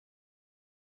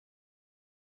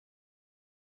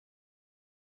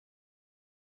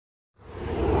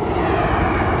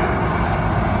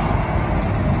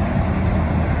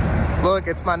look,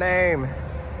 it's my name.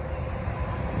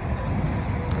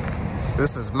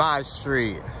 This is my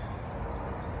street.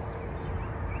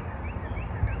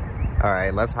 All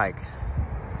right, let's hike.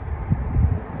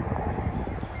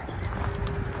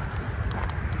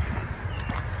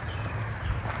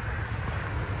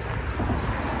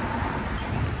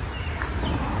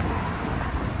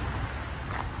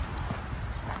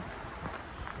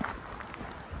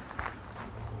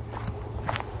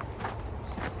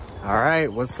 All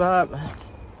right, what's up?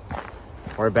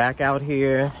 We're back out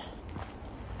here.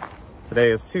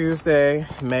 Today is Tuesday,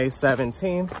 May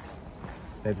 17th.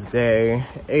 It's day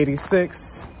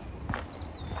 86.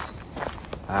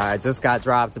 I just got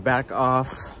dropped back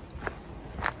off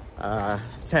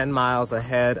 10 miles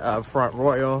ahead of Front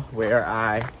Royal, where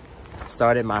I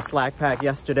started my slack pack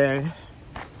yesterday.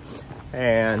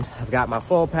 And I've got my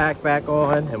full pack back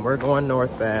on, and we're going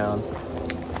northbound.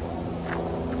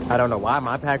 I don't know why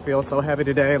my pack feels so heavy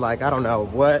today. Like, I don't know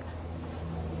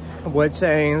what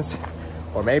changed,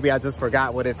 or maybe I just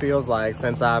forgot what it feels like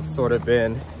since I've sort of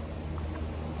been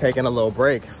taking a little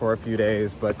break for a few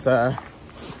days. But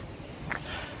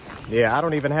yeah, I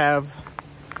don't even have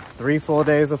 3 full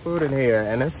days of food in here,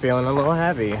 and it's feeling a little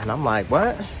heavy. And I'm like,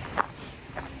 what?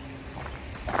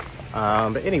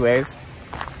 But anyways,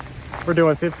 we're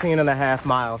doing 15.5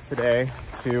 miles today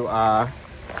to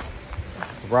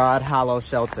Rod Hollow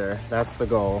Shelter. That's the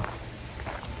goal.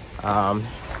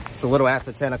 It's a little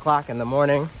after 10 o'clock in the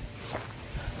morning.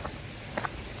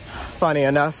 Funny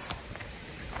enough,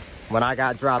 when I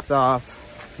got dropped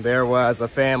off, there was a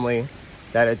family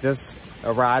that had just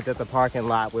arrived at the parking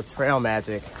lot with Trail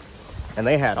Magic, and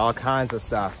they had all kinds of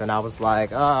stuff. And I was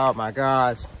like, oh my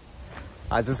gosh,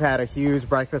 I just had a huge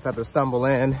breakfast at the Stumble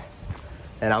Inn,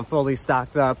 and I'm fully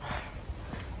stocked up,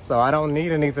 so I don't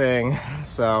need anything.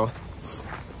 So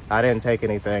I didn't take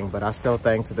anything, but I still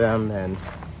thanked them, and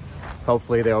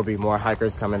hopefully there will be more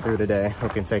hikers coming through today who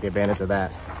can take advantage of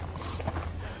that.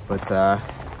 But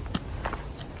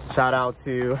shout out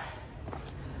to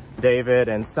David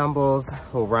and Stumbles,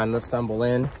 who run the Stumble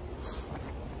Inn.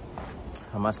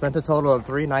 I spent a total of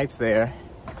 3 nights there.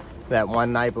 That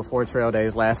one night before trail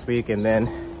days last week, and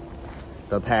then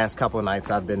the past couple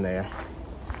nights I've been there.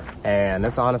 And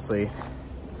it's honestly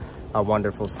a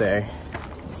wonderful stay.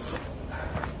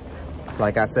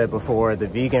 Like I said before, the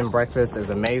vegan breakfast is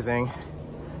amazing,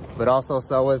 but also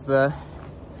so is the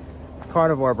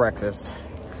carnivore breakfast.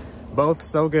 Both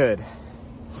so good.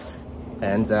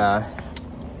 And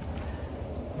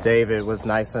David was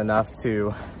nice enough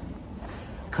to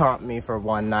comp me for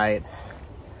one night,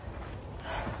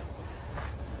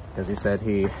 because he said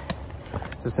he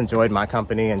just enjoyed my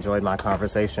company, enjoyed my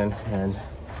conversation, and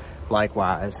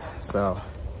likewise. So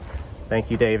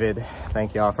thank you, David.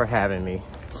 Thank y'all for having me.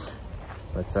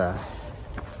 But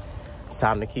it's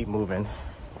time to keep moving.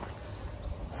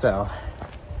 So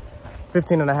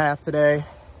 15.5 today.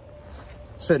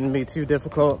 Shouldn't be too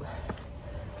difficult.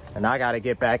 And I got to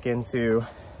get back into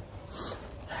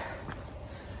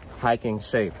hiking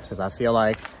shape, because I feel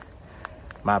like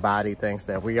my body thinks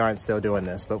that we aren't still doing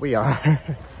this, but we are.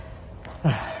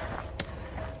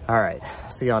 All right,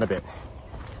 see you in a bit.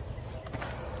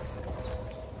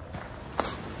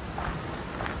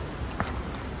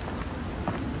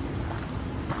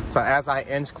 So as I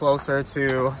inch closer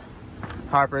to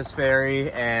Harper's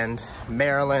Ferry and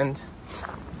Maryland,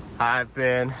 I've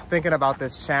been thinking about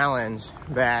this challenge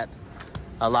that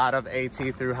a lot of AT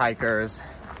through hikers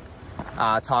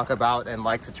talk about and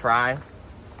like to try.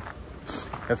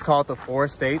 It's called the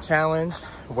 4-state challenge,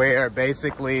 where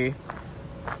basically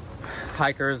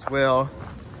hikers will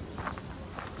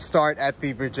start at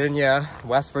the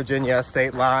West Virginia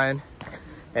state line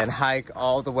and hike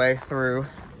all the way through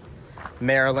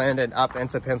Maryland and up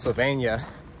into Pennsylvania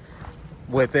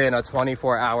within a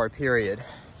 24-hour period.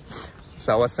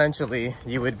 So essentially,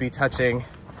 you would be touching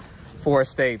 4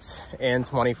 states in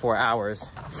 24 hours.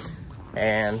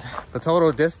 And the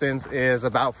total distance is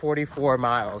about 44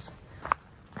 miles.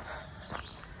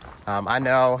 I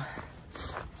know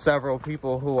several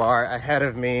people who are ahead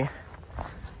of me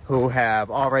who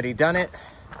have already done it.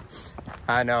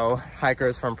 I know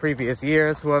hikers from previous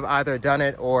years who have either done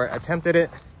it or attempted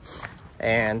it.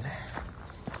 And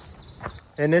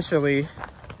initially,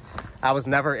 I was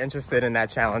never interested in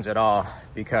that challenge at all,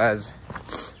 because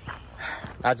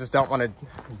I just don't want to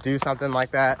do something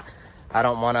like that. I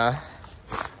don't want to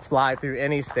fly through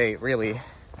any state, really.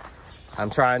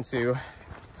 I'm trying to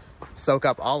soak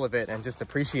up all of it and just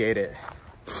appreciate it.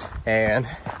 And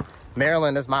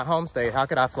Maryland is my home state. How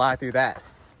could I fly through that?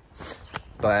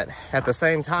 But at the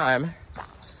same time,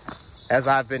 as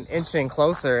I've been inching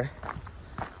closer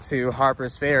to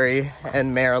Harper's Ferry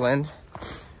and Maryland,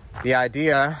 the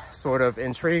idea sort of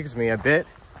intrigues me a bit,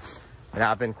 and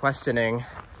I've been questioning,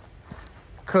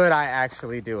 could I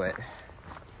actually do it?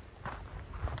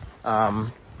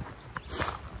 I'm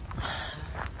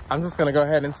just gonna go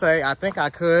ahead and say I think I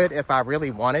could if I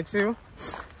really wanted to,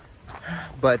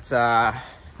 but I've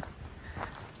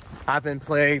been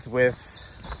plagued with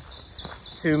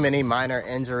too many minor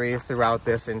injuries throughout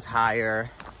this entire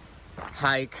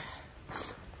hike.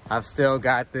 I've still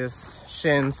got this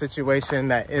shin situation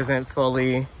that isn't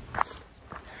fully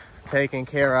taken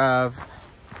care of,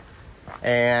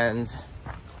 and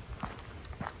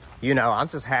you know, I'm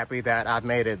just happy that I've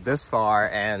made it this far,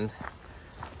 and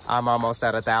I'm almost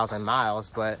at 1,000 miles,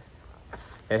 but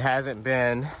it hasn't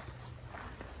been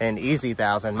an easy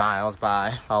 1,000 miles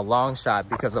by a long shot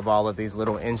because of all of these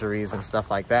little injuries and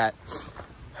stuff like that.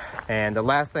 And the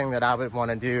last thing that I would want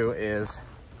to do is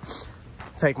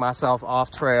take myself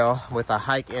off trail with a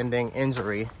hike ending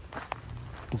injury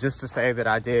just to say that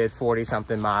I did 40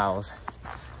 something miles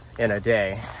in a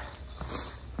day.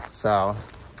 So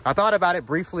I thought about it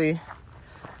briefly.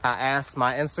 I asked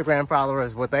my Instagram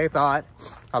followers what they thought.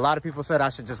 A lot of people said I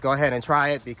should just go ahead and try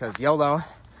it because YOLO.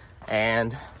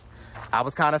 And I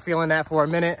was kind of feeling that for a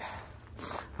minute,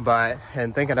 but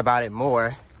in thinking about it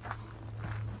more,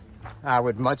 I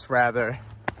would much rather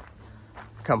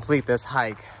complete this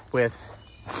hike with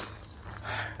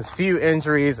as few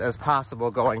injuries as possible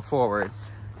going forward,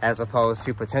 as opposed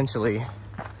to potentially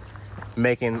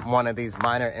making one of these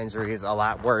minor injuries a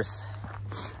lot worse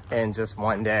in just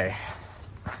one day.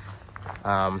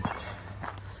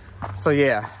 So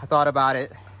yeah, I thought about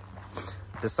it,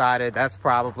 decided that's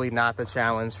probably not the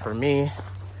challenge for me.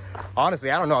 Honestly,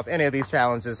 I don't know if any of these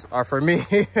challenges are for me.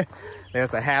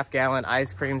 There's the half-gallon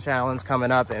ice cream challenge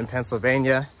coming up in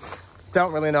Pennsylvania.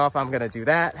 Don't really know if I'm gonna do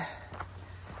that.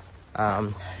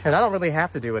 And I don't really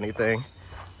have to do anything.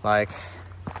 Like,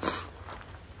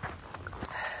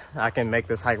 I can make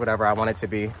this hike whatever I want it to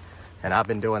be, and I've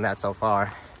been doing that so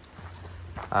far.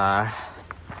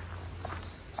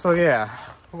 So yeah,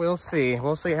 we'll see.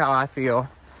 We'll see how I feel.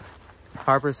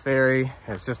 Harper's Ferry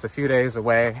is just a few days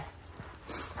away,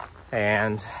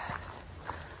 and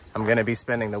I'm gonna be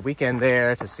spending the weekend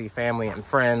there to see family and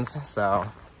friends. So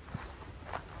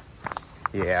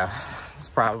yeah, it's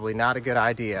probably not a good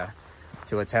idea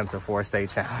to attempt a 4-state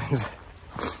challenge.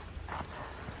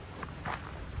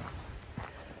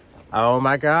 Oh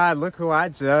my God, look who I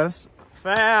just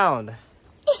found.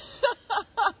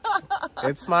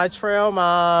 It's my trail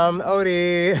mom,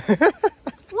 Odie.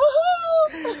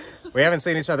 Woohoo! We haven't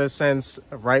seen each other since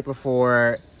right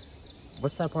before,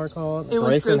 what's that park called?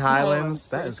 Grayson Highlands.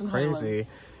 That is crazy.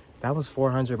 That was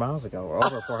 400 miles ago, or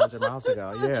over 400 miles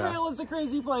ago. Yeah. The trail is a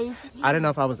crazy place. I didn't know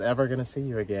if I was ever going to see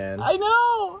you again. I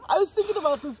know. I was thinking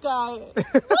about this guy.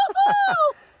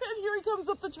 And here he comes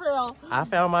up the trail. I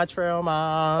found my trail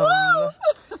mom.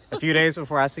 A few days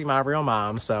before I see my real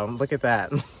mom, so look at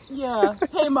that. Yeah.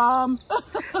 Hey, Mom.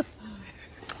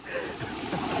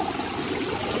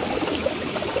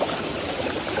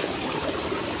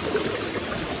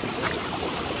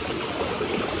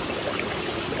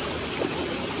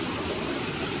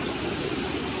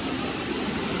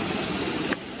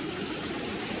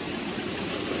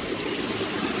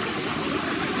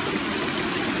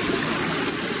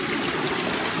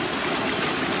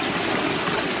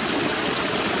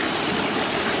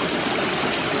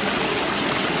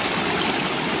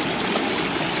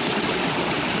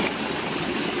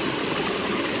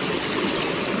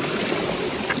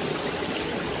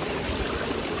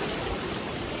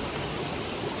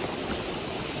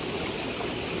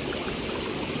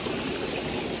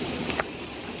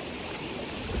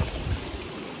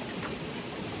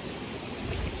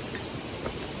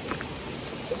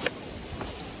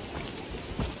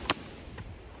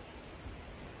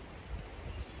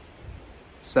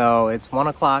 So it's 1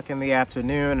 o'clock in the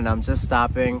afternoon, and I'm just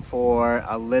stopping for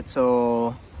a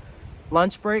little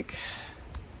lunch break.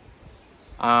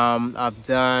 I've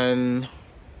done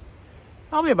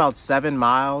probably about 7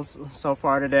 miles so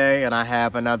far today, and I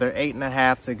have another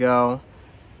 8.5 to go.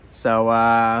 So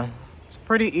it's a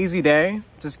pretty easy day,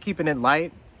 just keeping it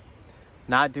light,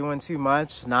 not doing too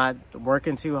much, not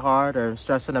working too hard or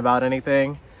stressing about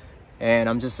anything. And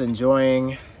I'm just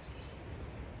enjoying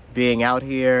being out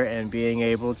here and being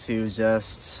able to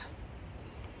just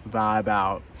vibe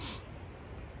out.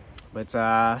 But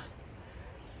I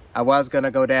was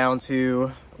gonna go down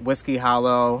to Whiskey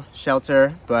Hollow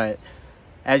Shelter, but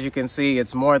as you can see,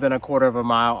 it's more than 1/4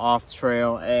 mile off the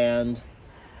trail, and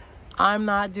I'm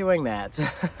not doing that.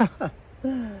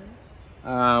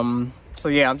 So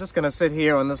yeah, I'm just gonna sit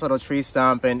here on this little tree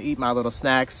stump and eat my little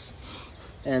snacks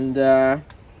and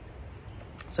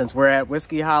since we're at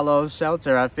Whiskey Hollow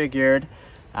Shelter, I figured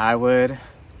I would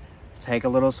take a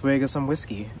little swig of some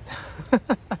whiskey.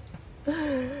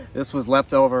 This was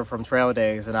left over from trail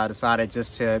days, and I decided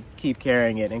just to keep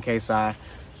carrying it in case I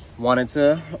wanted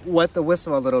to wet the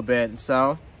whistle a little bit.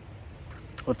 So,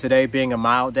 with today being a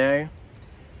mild day,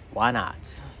 why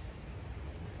not?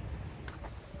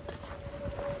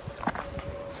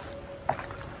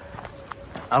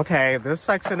 Okay, this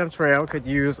section of trail could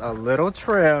use a little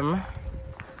trim.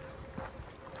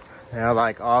 You know,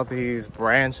 like all these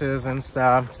branches and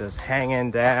stuff just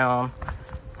hanging down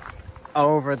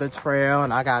over the trail,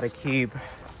 and I gotta keep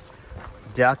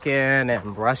ducking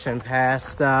and brushing past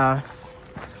stuff.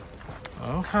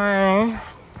 Okay.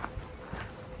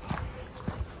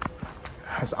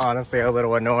 It's honestly a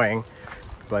little annoying,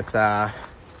 but I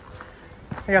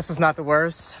guess it's not the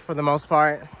worst for the most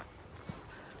part.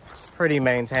 It's pretty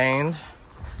maintained,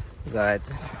 but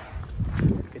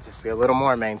it could just be a little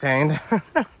more maintained.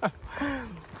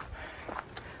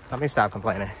 Let me stop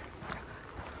complaining.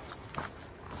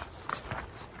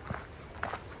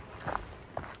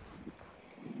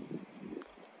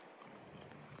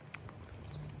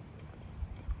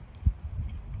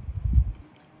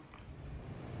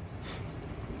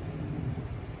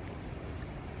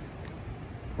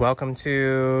 Welcome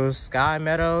to Sky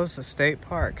Meadows State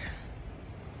Park.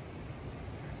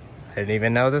 I didn't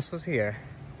even know this was here.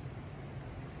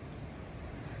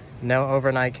 No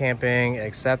overnight camping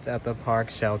except at the park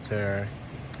shelter.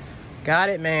 Got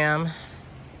it, ma'am.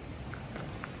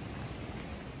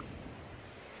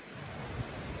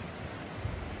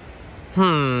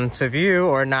 To view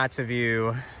or not to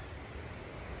view?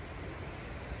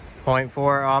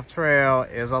 0.4 off trail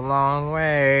is a long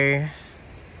way.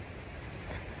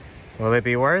 Will it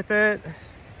be worth it?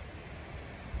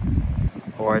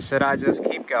 Or should I just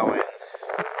keep going?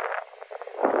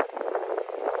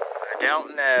 I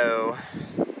don't know.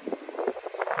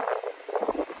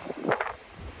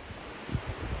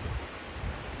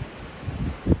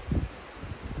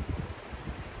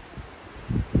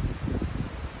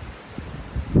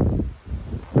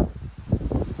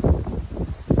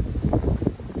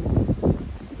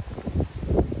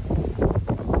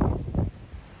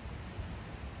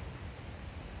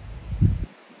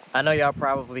 I know y'all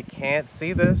probably can't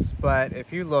see this, but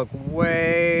if you look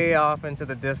way off into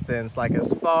the distance, like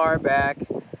as far back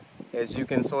as you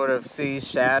can sort of see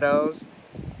shadows,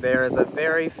 there is a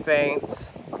very faint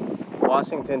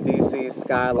Washington, D.C.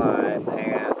 skyline,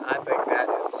 and I think that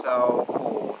is so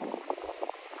cool.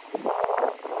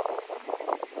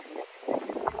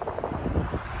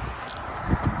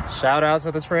 Shout out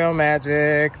to the Trail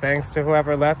Magic. Thanks to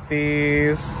whoever left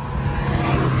these.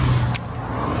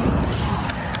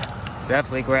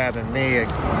 Definitely grabbing me a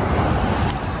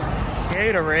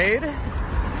Gatorade.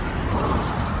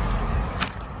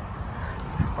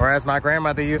 Or as my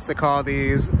grandmother used to call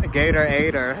these,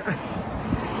 Gator-Ader.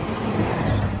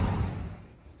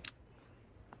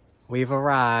 We've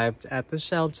arrived at the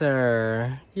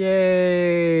shelter.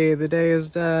 Yay, the day is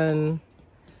done.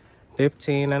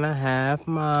 15.5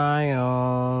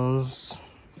 miles.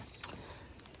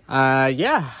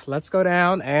 Yeah, let's go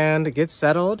down and get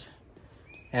settled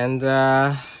and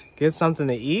get something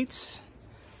to eat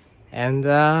and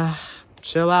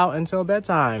chill out until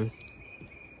bedtime.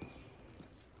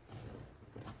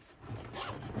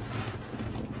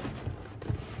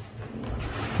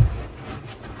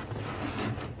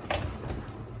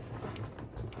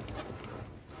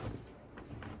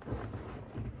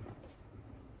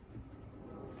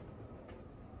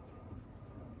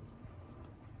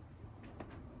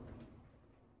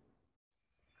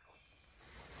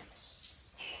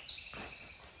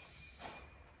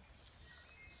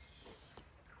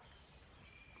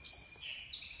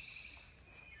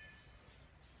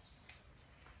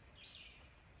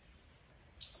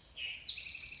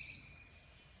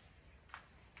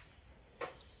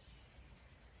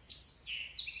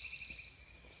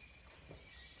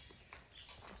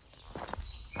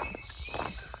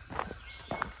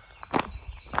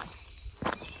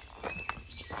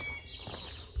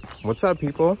 What's up,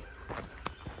 people?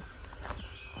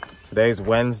 Today's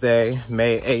Wednesday,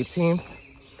 May 18th,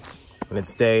 and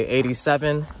it's day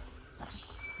 87.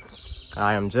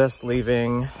 I am just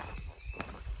leaving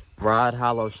Rod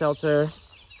Hollow Shelter,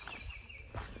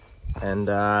 and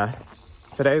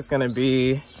today's gonna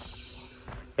be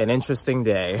an interesting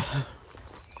day.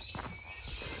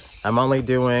 I'm only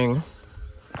doing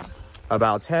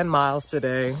about 10 miles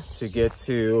today to get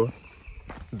to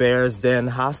Bear's Den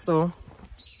Hostel.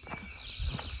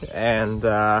 And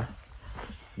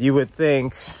you would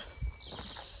think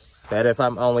that if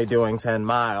I'm only doing 10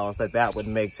 miles, that would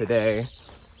make today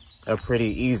a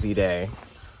pretty easy day,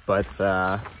 but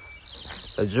the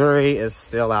jury is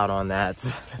still out on that.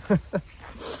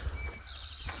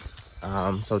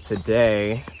 So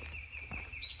today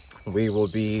we will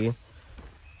be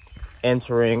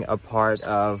entering a part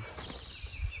of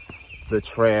the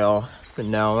trail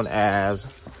known as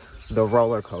the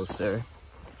roller coaster,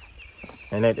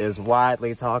 and it is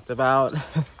widely talked about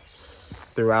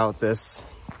throughout this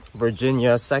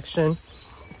Virginia section.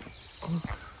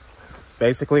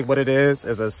 Basically what it is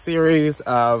a series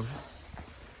of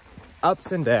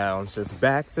ups and downs, just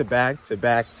back to back to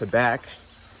back to back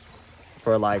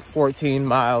for like 14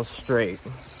 miles straight.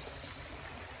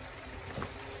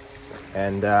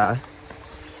 And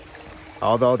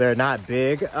although they're not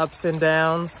big ups and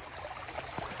downs,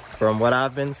 from what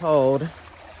I've been told,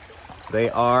 they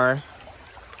are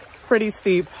pretty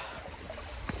steep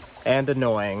and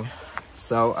annoying.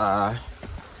 So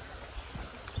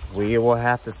we will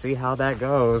have to see how that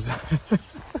goes.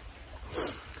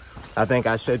 I think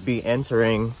I should be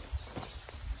entering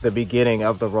the beginning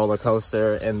of the roller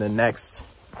coaster in the next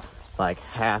like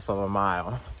half of a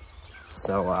mile.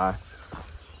 So I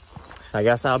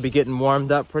guess I'll be getting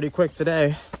warmed up pretty quick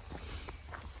today.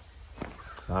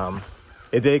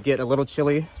 It did get a little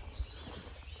chilly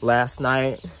last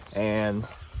night, and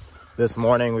this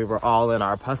morning we were all in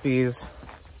our puffies.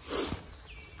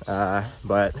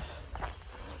 But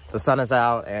the sun is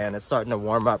out and it's starting to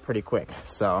warm up pretty quick.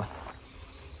 So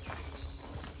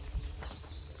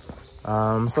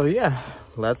yeah,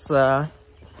 let's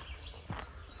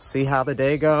see how the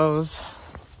day goes.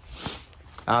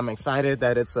 I'm excited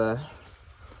that it's a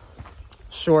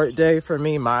short day for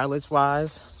me mileage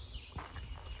wise,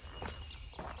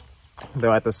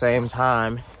 though at the same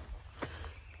time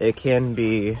it can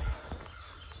be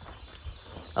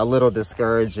a little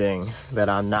discouraging that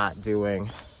I'm not doing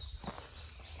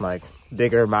like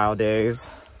bigger mile days.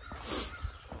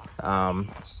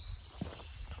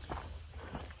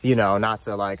 You know, not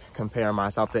to like compare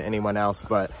myself to anyone else,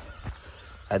 but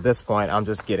at this point I'm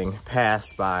just getting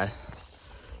passed by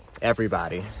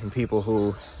everybody and people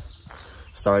who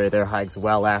started their hikes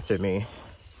well after me.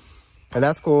 And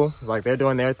that's cool. It's like they're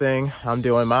doing their thing, I'm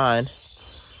doing mine.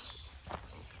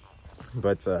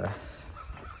 But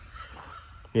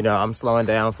you know, I'm slowing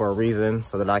down for a reason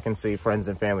so that I can see friends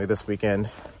and family this weekend.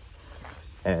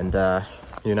 And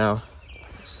you know,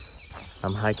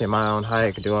 I'm hiking my own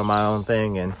hike, doing my own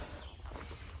thing, and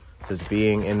just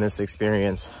being in this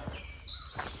experience.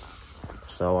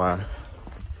 So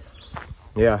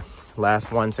yeah,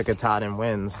 last one to Katahdin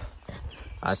wins,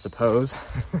 I suppose.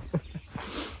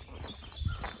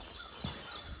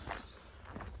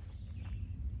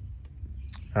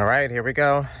 All right, here we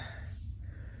go.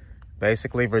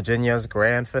 Basically Virginia's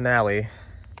grand finale.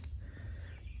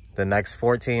 The next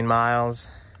 14 miles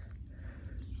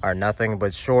are nothing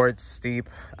but short, steep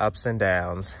ups and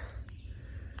downs.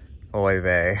 Oy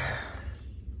vey.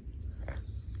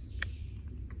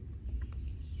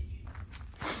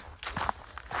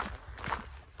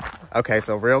 Okay,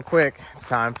 so real quick, it's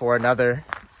time for another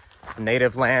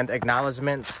native land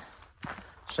acknowledgement.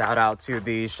 Shout out to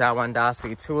the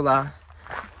Shawandasi Tula,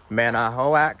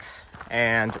 Manahoac,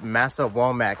 and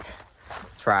Massawomack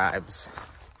tribes.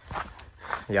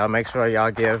 Y'all make sure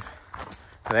y'all give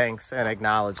thanks and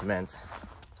acknowledgement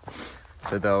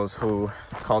to those who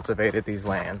cultivated these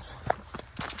lands.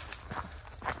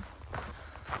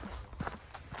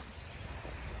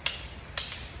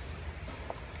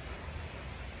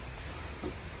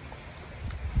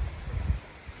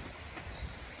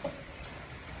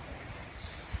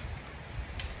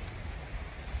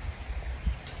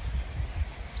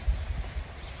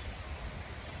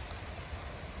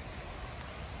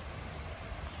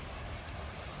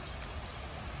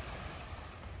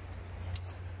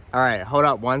 All right, hold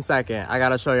up 1 second. I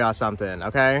gotta show y'all something,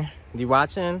 okay? You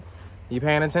watching? You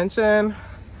paying attention?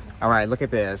 All right, look at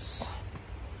this.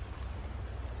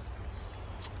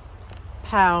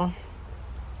 Pow.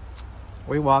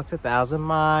 We walked 1,000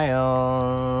 miles.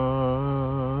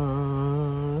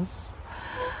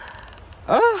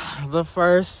 The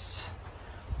first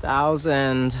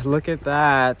 1,000. Look at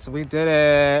that. We did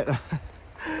it.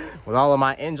 With all of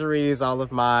my injuries, all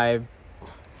of my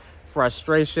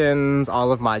frustrations,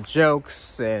 all of my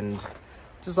jokes, and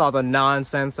just all the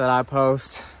nonsense that I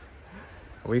post,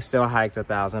 we still hiked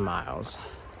 1,000 miles.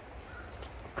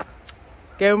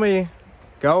 Go me.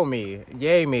 Go me.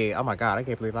 Yay me. Oh my God, I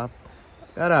can't believe I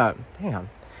got up. Damn.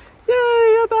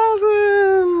 Yay,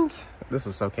 1,000. This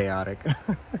is so chaotic.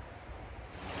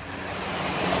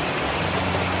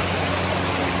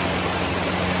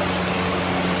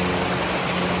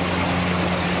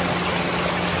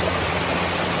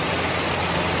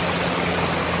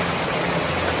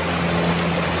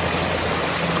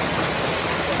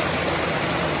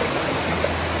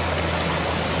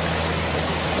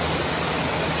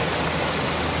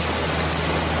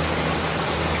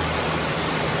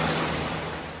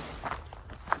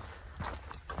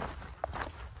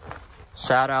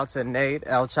 Shout out to Nate,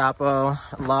 El Chapo,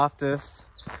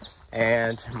 Loftus,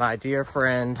 and my dear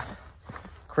friend,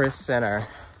 Chris Center.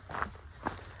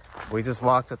 We just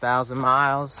walked 1,000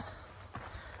 miles.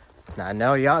 And I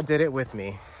know y'all did it with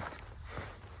me.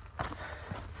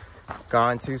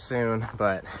 Gone too soon,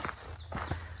 but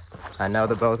I know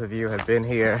the both of you have been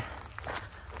here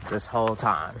this whole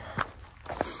time.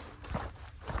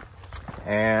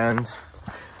 And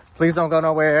please don't go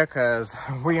nowhere because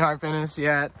we aren't finished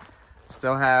yet.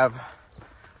 Still have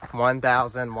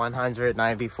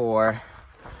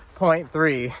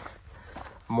 1,194.3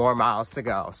 more miles to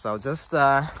go. So just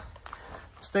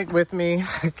stick with me,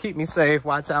 keep me safe,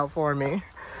 watch out for me,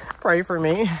 pray for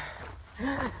me,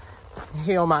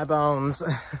 heal my bones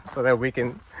so that we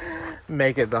can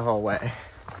make it the whole way.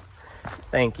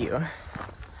 Thank you.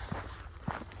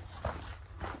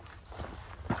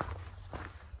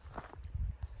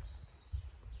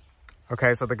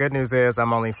 Okay, so the good news is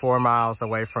I'm only 4 miles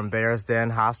away from Bear's Den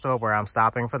Hostel where I'm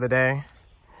stopping for the day.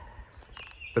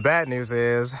 The bad news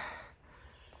is,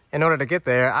 in order to get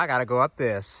there, I gotta go up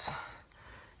this.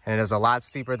 And it is a lot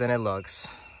steeper than it looks.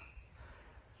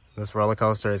 This roller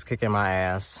coaster is kicking my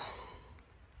ass.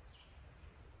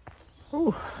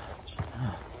 Ooh.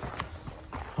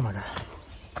 Oh my God.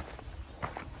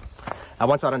 I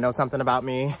want y'all to know something about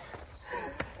me.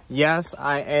 Yes,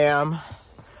 I am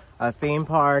a theme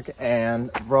park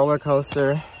and roller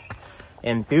coaster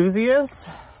enthusiast,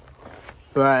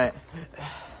 but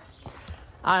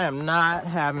I am not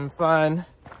having fun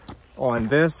on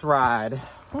this ride.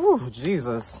 Whew,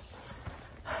 Jesus.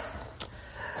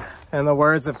 In the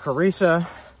words of Carisha,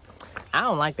 I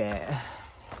don't like that.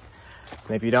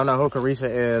 And if you don't know who Carisha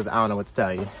is, I don't know what to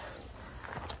tell you.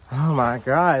 Oh my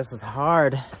God, this is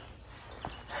hard.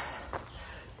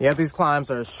 Yeah, these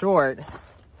climbs are short,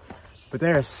 but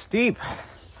they're steep.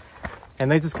 And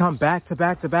they just come back to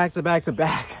back to back to back to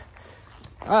back.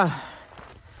 Oh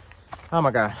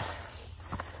my God.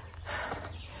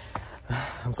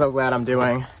 I'm so glad I'm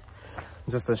doing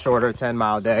just a shorter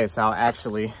 10-mile day, so I'll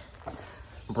actually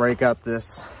break up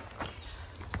this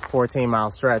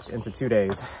 14-mile stretch into 2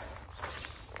 days.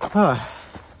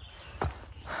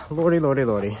 Lordy, lordy,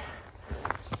 lordy.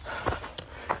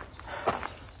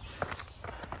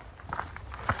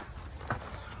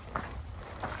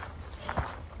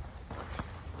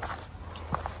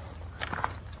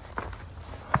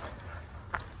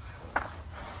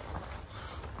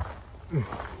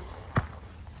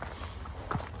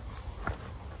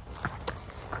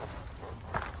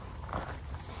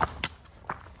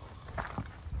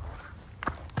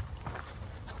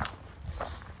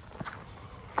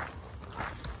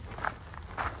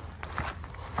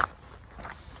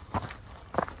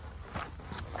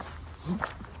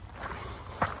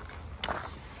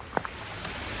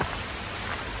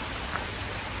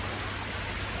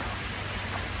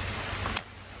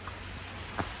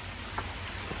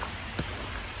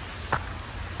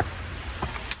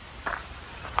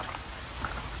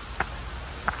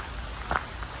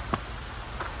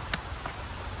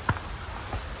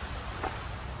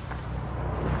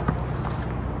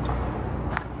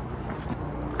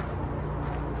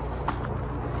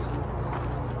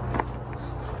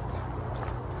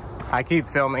 I keep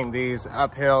filming these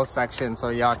uphill sections so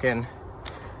y'all can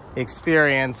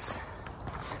experience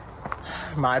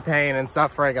my pain and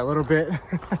suffering a little bit.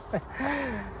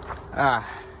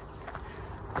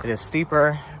 It is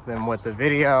steeper than what the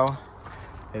video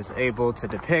is able to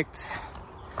depict.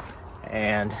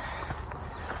 And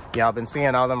y'all been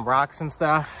seeing all them rocks and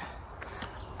stuff,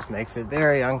 which makes it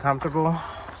very uncomfortable.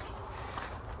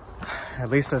 At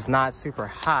least it's not super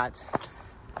hot.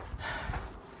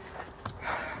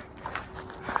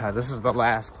 This is the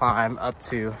last climb up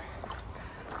to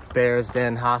Bear's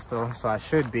Den Hostel, so I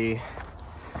should be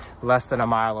less than a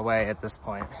mile away at this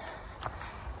point.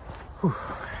 Whew.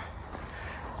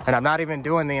 And I'm not even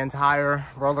doing the entire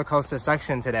roller coaster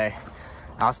section today.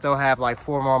 I'll still have like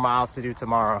 4 more miles to do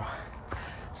tomorrow.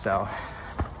 So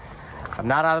I'm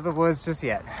not out of the woods just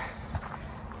yet.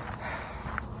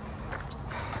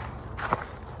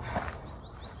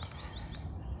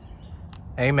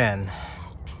 Amen.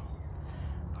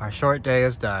 Our short day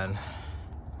is done.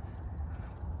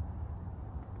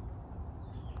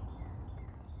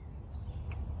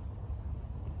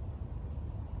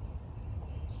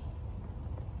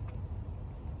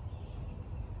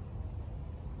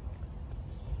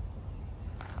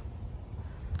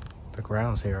 The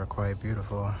grounds here are quite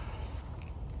beautiful.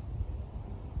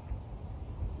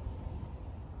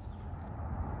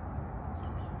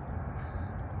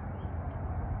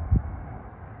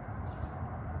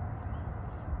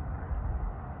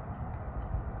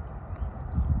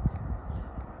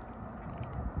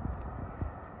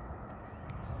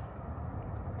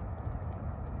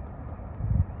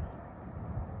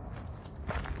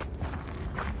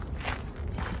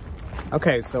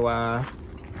 Okay, so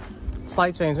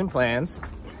slight change in plans.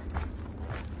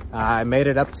 I made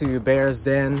it up to Bear's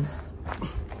Den,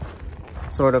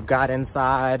 sort of got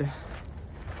inside,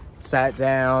 sat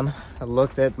down,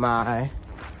 looked at my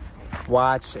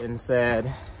watch and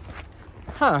said,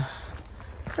 huh,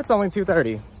 it's only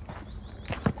 2:30.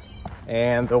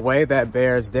 And the way that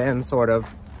Bear's Den sort of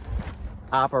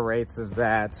operates is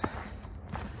that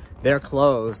they're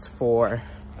closed for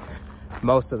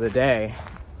most of the day,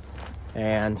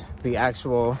 and the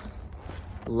actual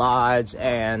lodge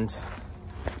and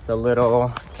the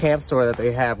little camp store that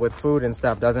they have with food and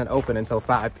stuff doesn't open until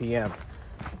 5 p.m.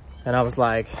 And I was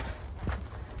like,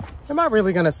 am I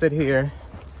really gonna sit here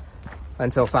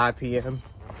until 5 p.m.?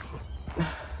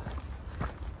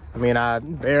 I mean, I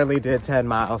barely did 10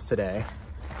 miles today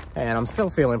and I'm still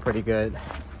feeling pretty good.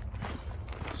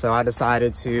 So I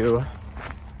decided to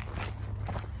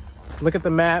look at the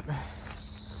map,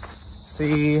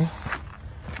 see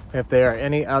if there are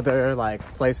any other like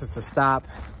places to stop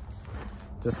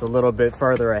just a little bit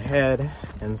further ahead.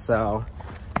 And so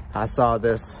I saw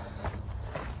this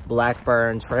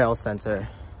Blackburn Trail Center,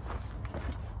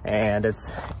 and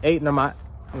it's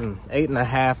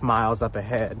 8.5 miles up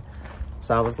ahead.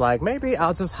 So I was like, maybe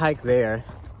I'll just hike there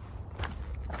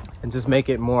and just make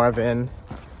it more of an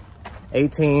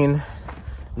 18,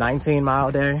 19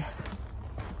 mile day.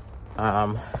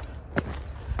 So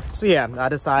yeah, I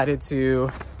decided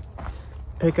to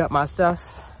pick up my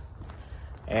stuff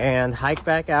and hike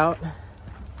back out.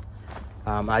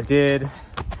 I did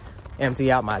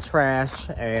empty out my trash,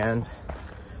 and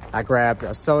I grabbed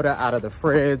a soda out of the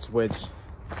fridge, which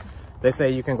they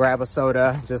say you can grab a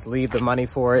soda, just leave the money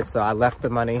for it. So I left the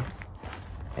money,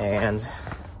 and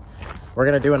we're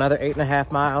gonna do another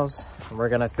 8.5 miles. And we're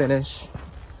gonna finish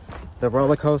the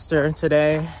roller coaster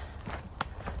today.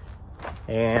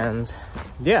 And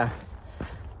yeah,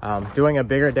 doing a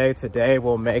bigger day today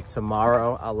will make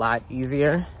tomorrow a lot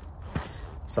easier.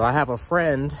 So I have a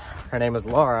friend, her name is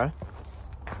Laura,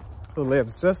 who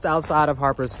lives just outside of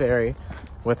Harper's Ferry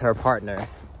with her partner.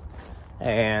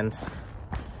 And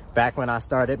back when I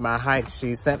started my hike,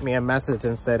 she sent me a message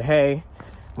and said, hey,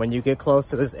 when you get close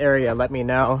to this area, let me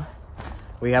know.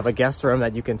 We have a guest room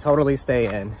that you can totally stay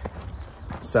in.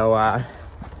 So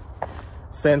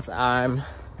since I'm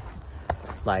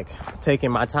like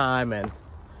taking my time and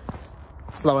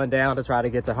slowing down to try to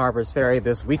get to Harper's Ferry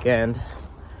this weekend,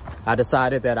 I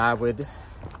decided that I would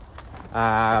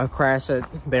crash at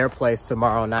their place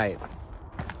tomorrow night.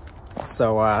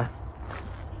 So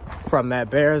from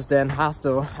that Bear's Den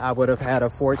hostel, I would have had a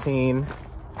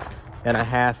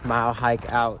 14.5 mile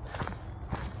hike out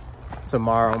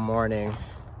tomorrow morning,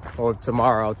 or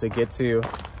tomorrow, to get to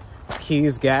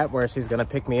Keys Gap, where she's gonna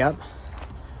pick me up.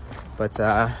 But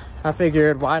I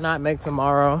figured, why not make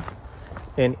tomorrow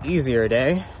an easier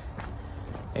day?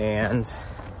 And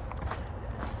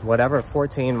whatever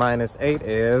 14 minus 8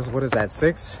 is, what is that,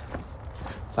 6?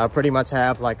 So I'll pretty much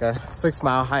have like a 6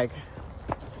 mile hike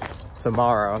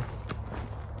tomorrow.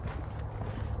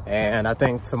 And I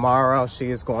think tomorrow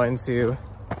she is going to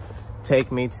take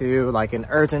me to like an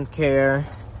urgent care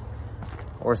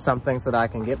or something so that I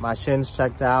can get my shins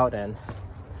checked out. And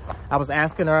I was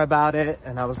asking her about it,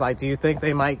 and I was like, do you think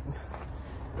they might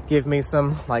give me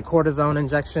some like cortisone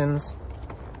injections?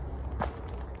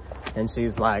 And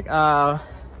she's like,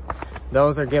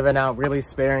 those are given out really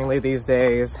sparingly these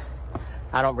days.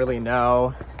 I don't really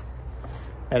know.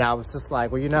 And I was just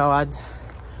like, well, you know, I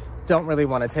don't really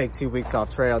want to take 2 weeks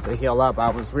off trail to heal up.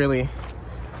 I was really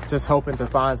just hoping to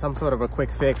find some sort of a quick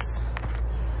fix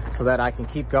so that I can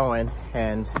keep going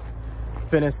and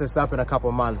finish this up in a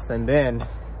couple months. And then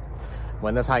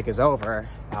when this hike is over,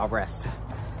 I'll rest.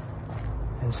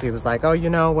 And she was like, oh, you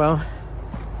know, well,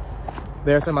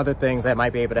 there's some other things that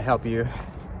might be able to help you.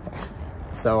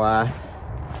 So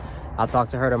I'll talk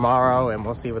to her tomorrow and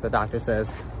we'll see what the doctor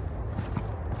says.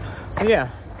 So yeah,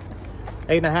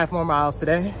 8.5 more miles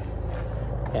today.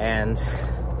 And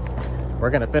we're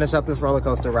gonna finish up this roller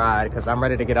coaster ride because I'm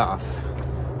ready to get off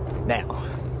now.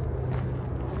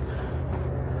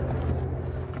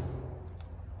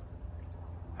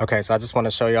 Okay, so I just want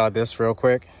to show y'all this real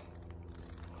quick.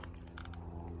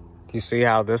 You see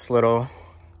how this little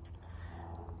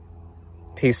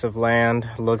piece of land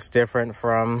looks different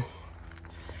from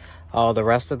all the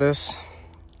rest of this?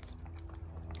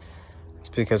 It's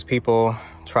because people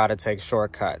try to take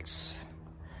shortcuts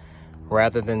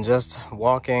rather than just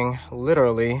walking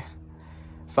literally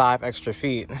 5 extra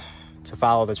feet to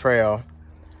follow the trail.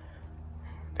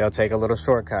 They'll take a little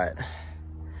shortcut,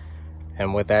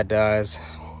 and what that does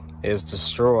is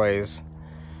destroys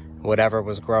whatever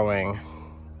was growing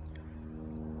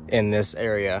in this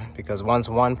area, because once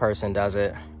one person does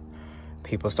it,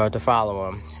 people start to follow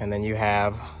them, and then you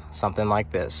have something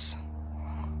like this.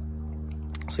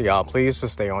 So y'all, please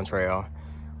just stay on trail.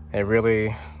 It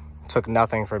really took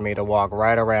nothing for me to walk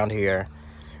right around here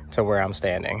to where I'm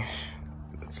standing.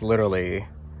 It's literally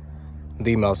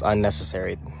the most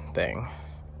unnecessary thing.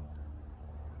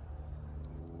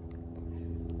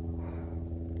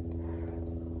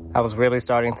 I was really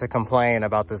starting to complain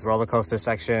about this roller coaster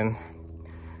section,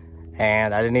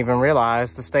 and I didn't even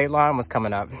realize the state line was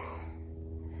coming up.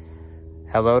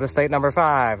 Hello to state number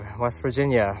 5, West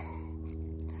Virginia.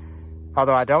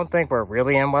 Although I don't think we're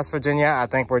really in West Virginia, I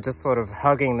think we're just sort of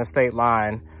hugging the state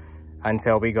line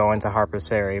until we go into Harper's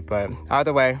Ferry. But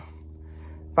either way,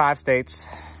 5 states.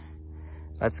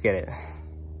 Let's get it.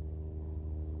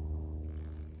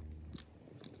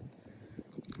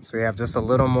 So we have just a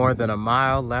little more than a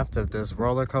mile left of this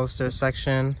roller coaster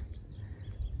section.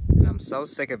 And I'm so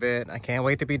sick of it. I can't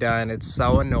wait to be done. It's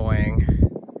so annoying.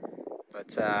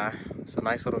 But it's a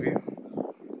nice little view.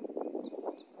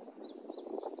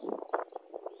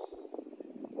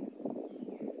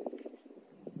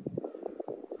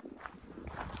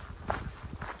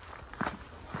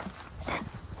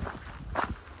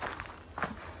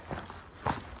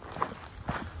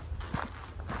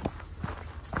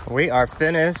 We are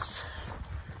finished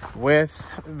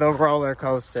with the roller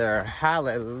coaster.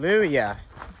 Hallelujah.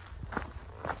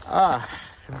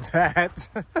 That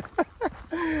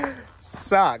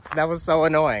sucked. That was so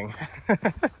annoying.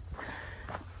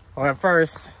 Well, at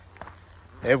first,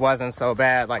 it wasn't so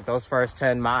bad, like those first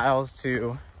 10 miles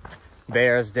to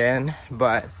Bear's Den,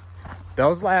 but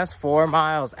those last 4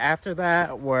 miles after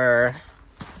that were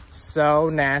so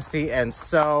nasty and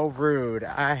so rude.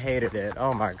 I hated it.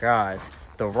 Oh my God.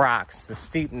 The rocks, the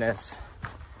steepness,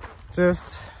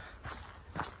 just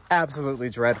absolutely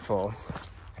dreadful.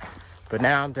 But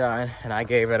now I'm done, and I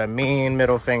gave it a mean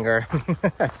middle finger.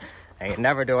 I ain't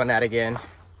never doing that again.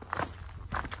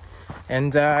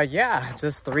 And yeah,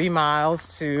 just 3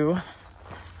 miles to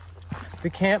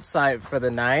the campsite for the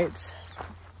night.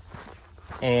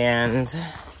 And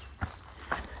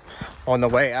on the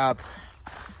way up,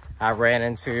 I ran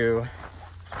into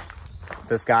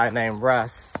this guy named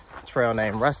Russ, trail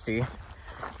named Rusty.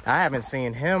 I haven't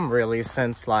seen him really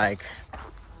since like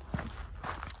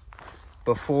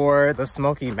before the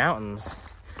Smoky Mountains.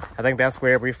 I think that's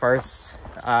where we first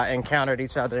encountered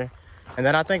each other. And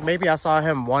then I think maybe I saw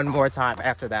him one more time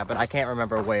after that, but I can't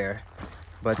remember where.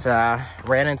 But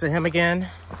ran into him again.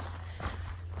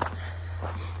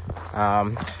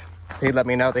 He let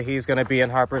me know that he's gonna be in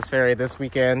Harper's Ferry this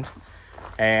weekend,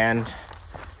 and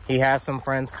he has some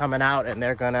friends coming out, and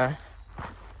they're gonna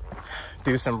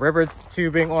do some river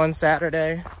tubing on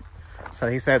Saturday. So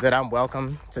he said that I'm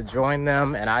welcome to join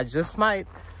them, and I just might,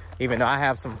 even though I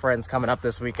have some friends coming up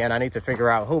this weekend, I need to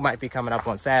figure out who might be coming up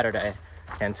on Saturday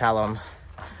and tell them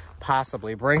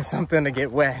possibly bring something to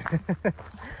get wet,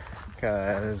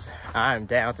 because I'm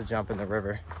down to jump in the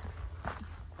river.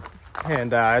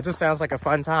 And it just sounds like a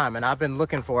fun time, and I've been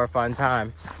looking for a fun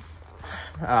time.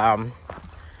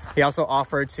 He also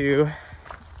offered to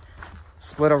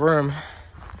split a room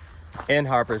in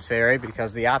Harper's Ferry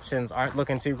because the options aren't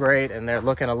looking too great and they're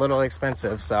looking a little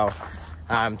expensive. So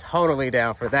I'm totally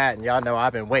down for that. And y'all know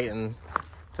I've been waiting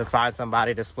to find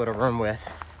somebody to split a room with.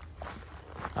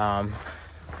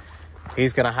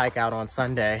 He's gonna hike out on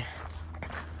Sunday,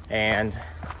 and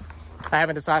I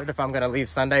haven't decided if I'm gonna leave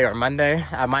Sunday or Monday.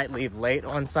 I might leave late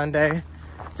on Sunday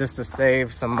just to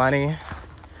save some money.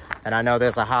 And I know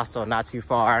there's a hostel not too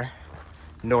far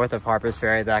north of Harper's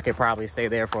Ferry that I could probably stay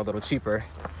there for a little cheaper.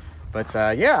 But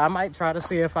yeah, I might try to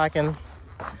see if I can,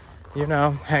 you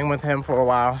know, hang with him for a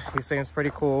while. He seems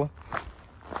pretty cool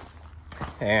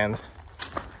and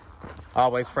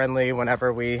always friendly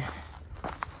whenever we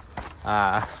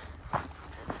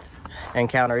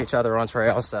encounter each other on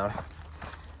trail. So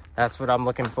that's what I'm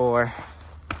looking for.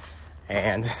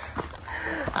 And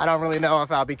I don't really know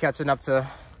if I'll be catching up to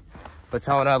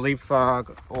Batona,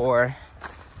 Leapfrog, or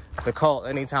the Cult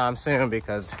anytime soon,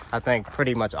 because I think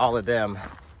pretty much all of them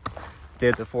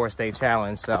did the 4-state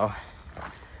challenge. So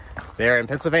they're in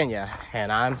Pennsylvania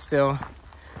and I'm still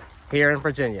here in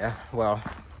Virginia. Well,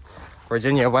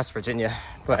 Virginia, West Virginia,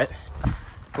 but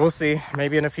we'll see.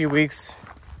 Maybe in a few weeks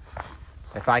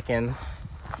if I can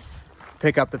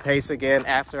pick up the pace again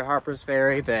after Harper's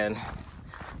Ferry, then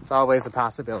it's always a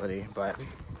possibility, but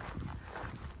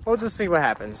we'll just see what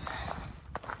happens.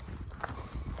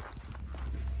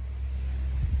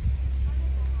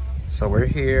 So we're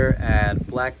here at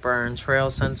Blackburn Trail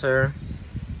Center.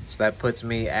 So that puts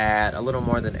me at a little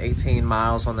more than 18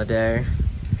 miles on the day.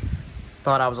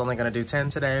 Thought I was only gonna do 10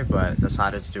 today, but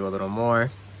decided to do a little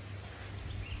more.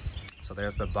 So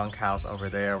there's the bunkhouse over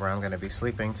there where I'm gonna be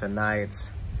sleeping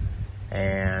tonight.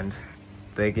 And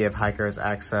they give hikers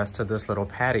access to this little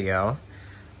patio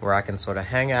where I can sort of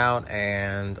hang out,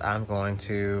 and I'm going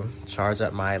to charge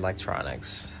up my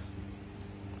electronics.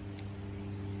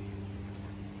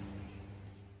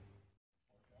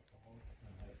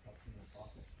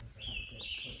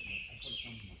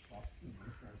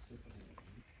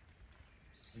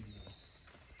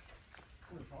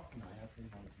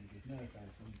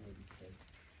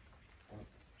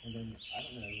 And then, I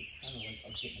don't know, kind of like, I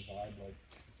was getting a vibe like,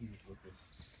 she was with this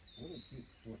really cute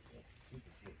short girl,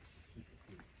 super cute.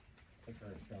 Like her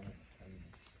down at the train.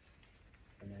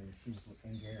 And then she was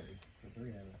with Gary, so they're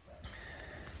identified.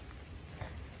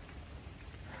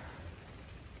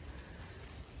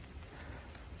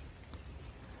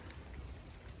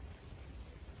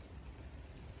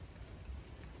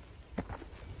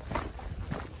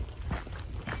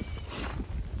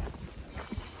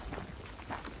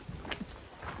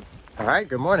 All right,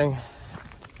 good morning.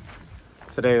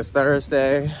 Today is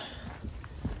Thursday,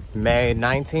 May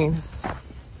 19th.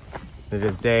 It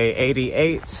is day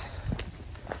 88.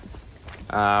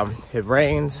 It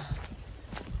rained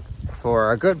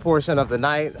for a good portion of the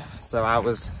night, so I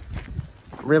was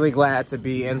really glad to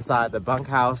be inside the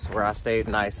bunkhouse where I stayed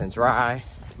nice and dry.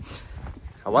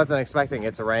 I wasn't expecting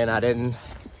it to rain. I didn't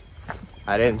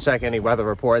check any weather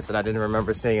reports, and I didn't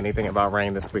remember seeing anything about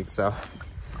rain this week, so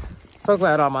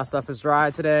glad all my stuff is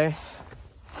dry today.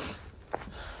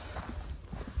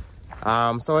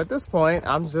 So at this point,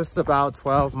 I'm just about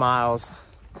 12 miles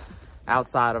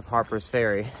outside of Harper's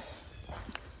Ferry.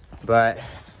 But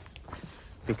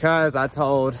because I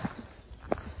told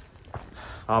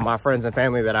all my friends and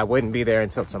family that I wouldn't be there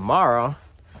until tomorrow,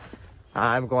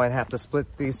 I'm going to have to split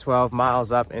these 12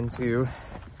 miles up into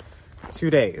 2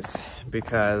 days,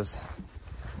 because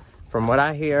from what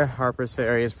I hear, Harper's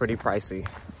Ferry is pretty pricey.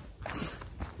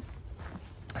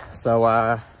 So,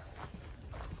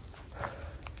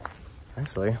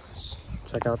 actually, let's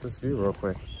check out this view real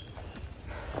quick.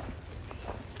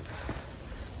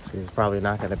 See, it's probably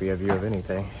not going to be a view of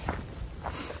anything.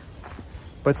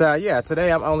 But, yeah,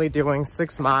 today I'm only doing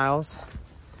 6 miles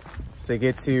to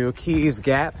get to Keys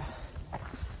Gap.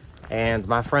 And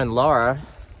my friend Laura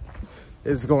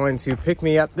is going to pick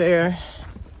me up there.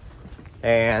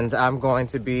 And I'm going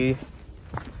to be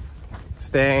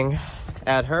staying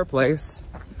at her place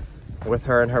with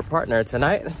her and her partner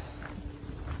tonight.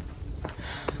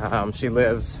 She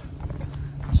lives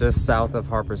just south of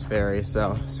Harper's Ferry,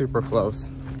 so super close.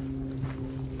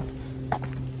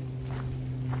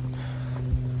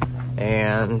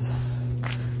 And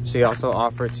she also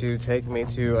offered to take me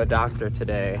to a doctor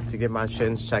today to get my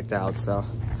shins checked out, so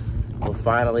we'll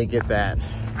finally get that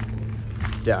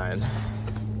done.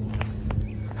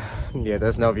 Yeah,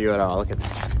 there's no view at all. Look at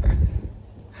this.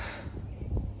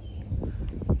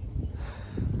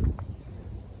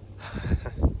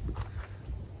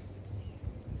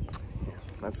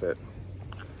 That's it.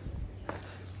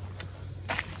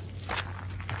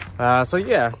 So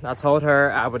yeah, I told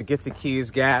her I would get to Keys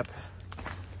Gap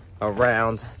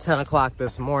around 10 o'clock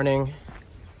this morning.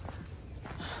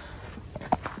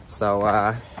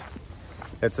 So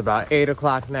it's about 8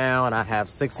 o'clock now, and I have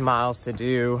 6 miles to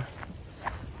do.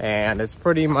 And it's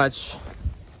pretty much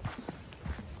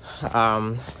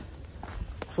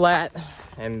flat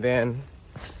and then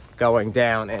going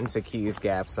down into Keys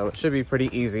Gap. So it should be pretty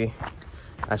easy.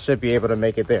 I should be able to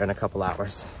make it there in a couple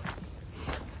hours.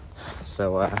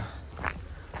 So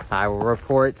I will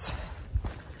report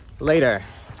later.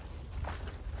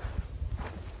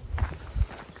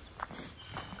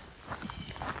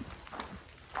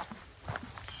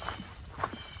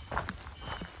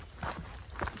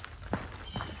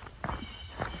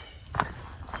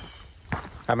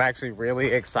 I'm actually really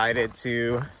excited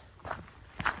to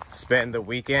spend the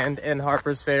weekend in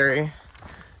Harper's Ferry.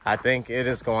 I think it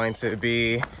is going to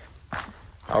be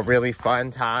a really fun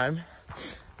time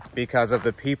because of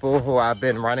the people who I've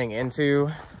been running into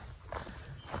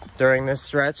during this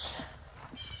stretch.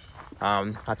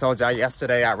 I told y'all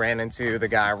yesterday I ran into the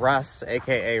guy Russ,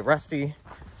 aka Rusty,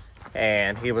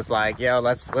 and he was like, yo,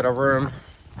 let's split a room.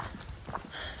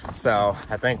 So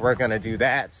I think we're gonna do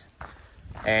that.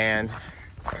 And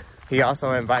he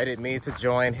also invited me to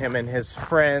join him and his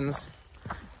friends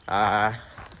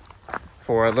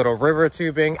for a little river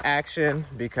tubing action,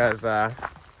 because the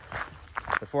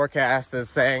forecast is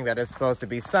saying that it's supposed to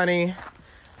be sunny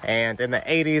and in the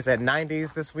 80s and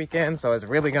 90s this weekend, so it's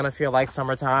really gonna feel like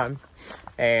summertime.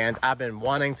 And I've been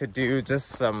wanting to do just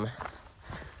some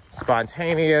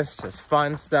spontaneous, just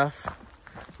fun stuff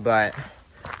but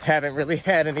haven't really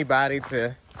had anybody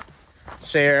to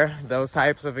share those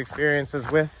types of experiences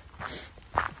with.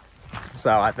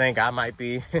 So I think I might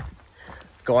be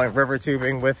going river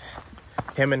tubing with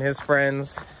him and his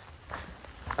friends.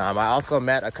 I also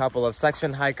met a couple of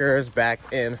section hikers back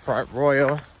in Front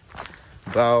Royal,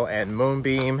 Bo and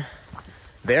Moonbeam.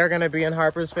 They're going to be in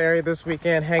Harper's Ferry this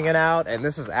weekend hanging out, and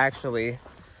this is actually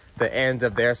the end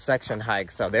of their section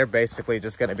hike. So they're basically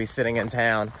just going to be sitting in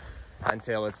town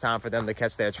until it's time for them to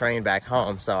catch their train back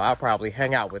home. So I'll probably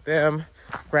hang out with them,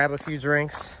 grab a few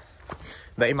drinks.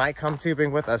 They might come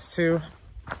tubing with us too.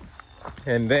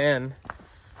 And then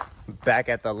back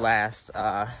at the last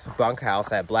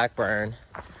bunkhouse at Blackburn,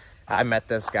 I met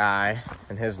this guy,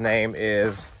 and his name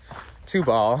is Two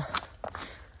Ball.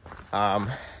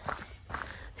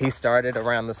 He started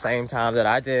around the same time that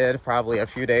I did, probably a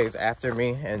few days after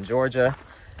me in Georgia.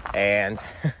 And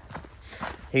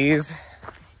he's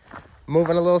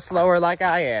moving a little slower like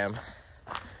I am.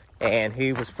 And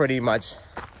he was pretty much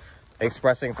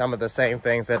expressing some of the same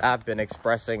things that I've been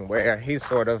expressing, where he's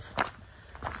sort of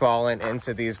fallen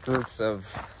into these groups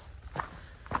of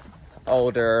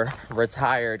older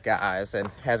retired guys and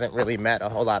hasn't really met a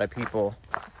whole lot of people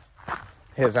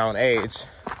his own age.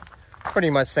 Pretty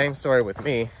much same story with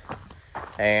me.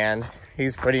 And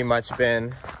he's pretty much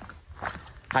been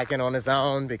hiking on his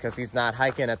own because he's not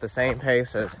hiking at the same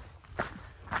pace as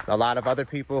a lot of other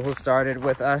people who started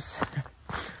with us.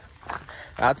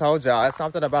 I told y'all, it's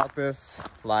something about this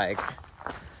like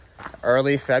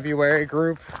early February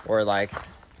group, or like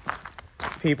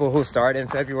people who start in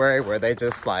February, where they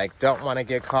just like don't want to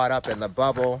get caught up in the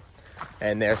bubble,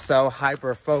 and they're so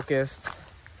hyper focused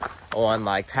on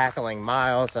like tackling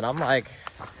miles. And I'm like,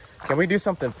 can we do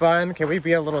something fun? Can we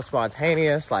be a little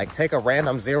spontaneous? Like take a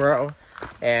random zero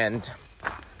and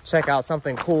check out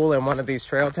something cool in one of these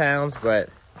trail towns. But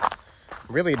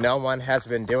really no one has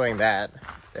been doing that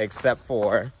except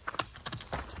for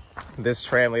this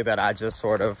family that I just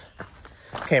sort of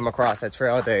came across at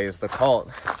Trail Days, the Cult.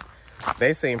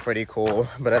 They seem pretty cool,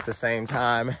 but at the same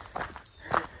time,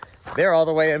 they're all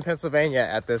the way in Pennsylvania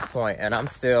at this point, and I'm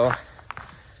still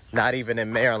not even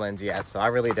in Maryland yet, so I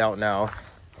really don't know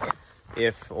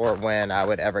if or when I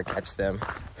would ever catch them.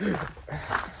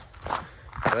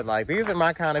 But like, these are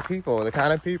my kind of people, the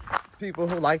kind of people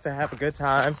who like to have a good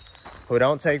time, who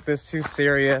don't take this too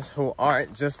serious, who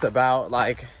aren't just about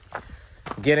like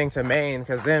getting to Maine,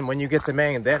 because then when you get to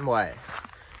Maine, then what?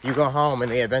 You go home and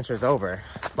the adventure's over.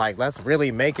 Like, let's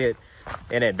really make it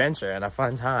an adventure and a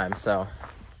fun time. So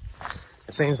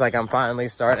it seems like I'm finally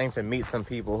starting to meet some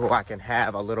people who I can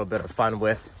have a little bit of fun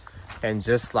with and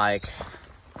just like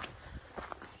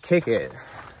kick it.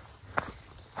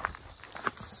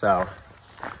 So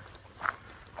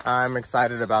I'm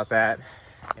excited about that,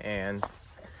 and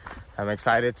I'm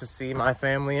excited to see my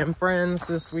family and friends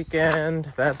this weekend.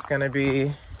 That's gonna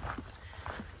be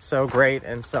so great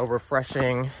and so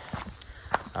refreshing.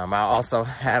 I'll also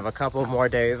have a couple more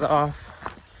days off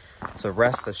to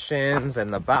rest the shins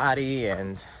and the body,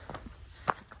 and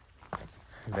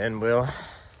then we'll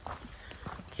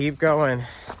keep going.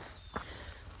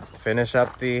 Finish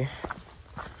up the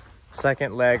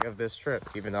second leg of this trip,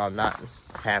 even though I'm not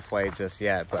halfway just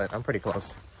yet, but I'm pretty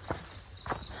close.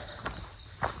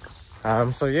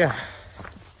 So yeah,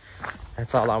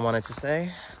 that's all I wanted to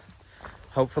say.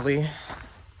 Hopefully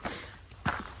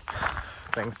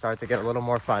things start to get a little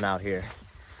more fun out here.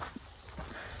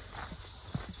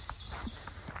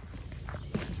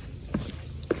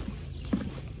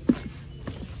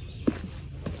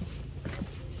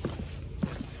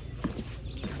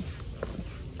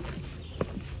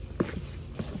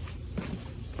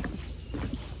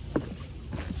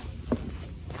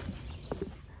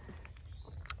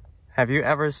 Have you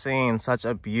ever seen such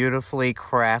a beautifully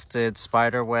crafted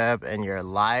spider web in your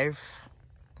life?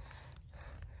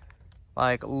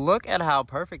 Like, look at how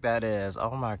perfect that is.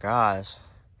 Oh my gosh.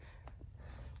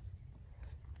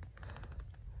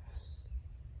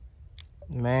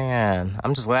 Man,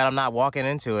 I'm just glad I'm not walking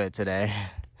into it today.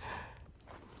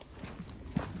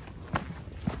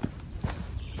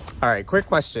 All right, quick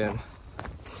question.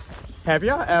 Have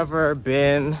y'all ever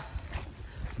been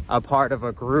a part of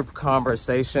a group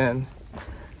conversation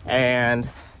and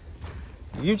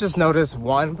you just notice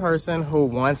one person who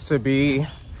wants to be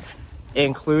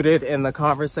included in the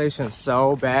conversation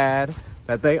so bad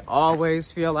that they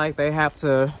always feel like they have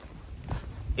to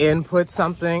input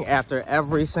something after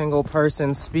every single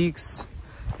person speaks,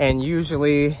 and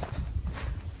usually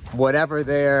whatever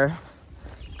they're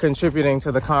contributing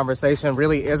to the conversation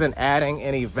really isn't adding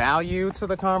any value to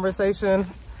the conversation?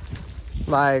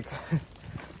 Like,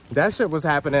 that shit was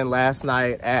happening last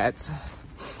night at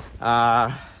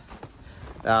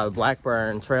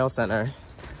Blackburn Trail Center.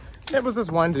 It was this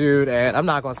one dude, and I'm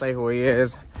not gonna say who he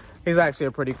is. He's actually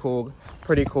a pretty cool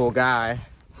guy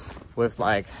with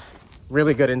like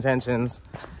really good intentions.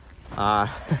 I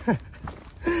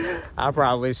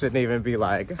probably shouldn't even be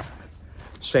like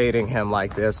shading him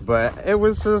like this, but it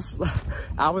was just,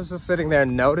 I was just sitting there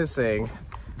noticing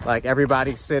like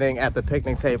everybody sitting at the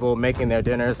picnic table making their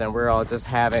dinners, and we're all just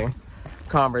having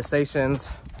conversations.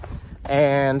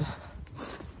 And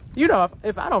you know,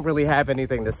 if I don't really have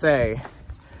anything to say,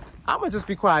 I'm gonna just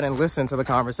be quiet and listen to the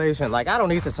conversation. Like, I don't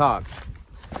need to talk.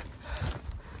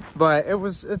 But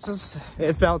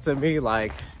it felt to me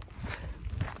like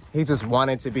he just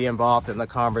wanted to be involved in the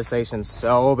conversation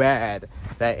so bad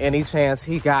that any chance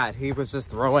he got, he was just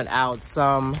throwing out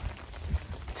some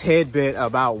tidbit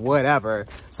about whatever.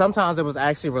 Sometimes it was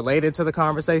actually related to the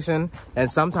conversation, and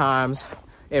sometimes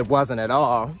it wasn't at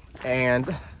all.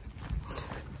 And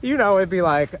you know, it'd be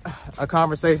like a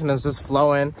conversation is just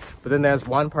flowing, but then there's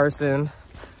one person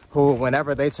who,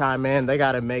 whenever they chime in, they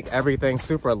got to make everything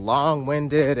super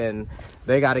long-winded, and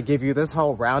they got to give you this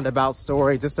whole roundabout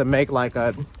story just to make like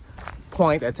a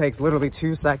point that takes literally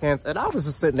 2 seconds. And I was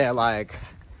just sitting there like,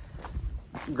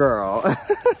 girl,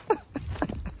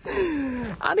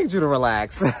 I need you to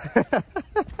relax.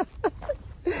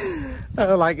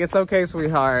 Like, it's okay,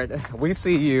 sweetheart. We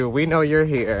see you. We know you're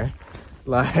here.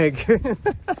 Like,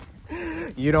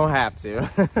 you don't have to.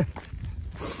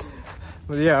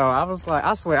 Yo, I was like,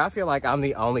 I swear, I feel like I'm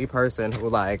the only person who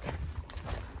like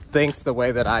thinks the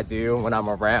way that I do when I'm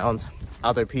around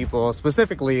other people,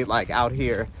 specifically like out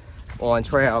here on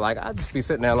trail. Like, I just be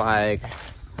sitting there like,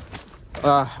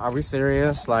 are we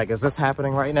serious? Like, is this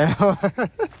happening right now?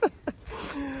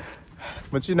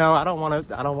 But you know, I don't want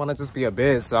to just be a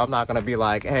bitch, so I'm not gonna be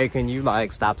like, hey, can you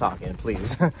like stop talking,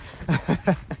 please?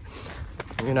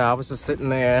 You know, I was just sitting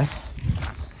there,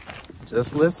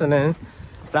 just listening.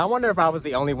 But I wonder if I was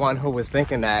the only one who was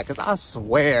thinking that, because I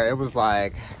swear it was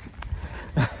like,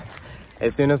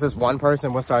 as soon as this one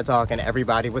person would start talking,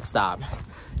 everybody would stop.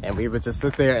 And we would just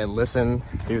sit there and listen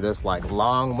through this like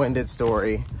long-winded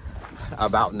story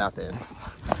about nothing,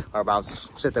 or about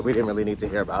shit that we didn't really need to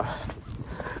hear about.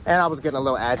 And I was getting a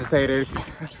little agitated.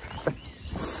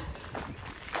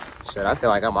 Shit, I feel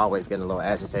like I'm always getting a little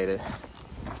agitated.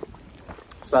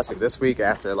 Especially this week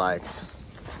after like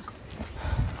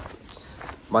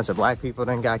a bunch of black people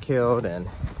then got killed and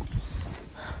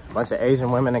a bunch of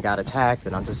Asian women that got attacked,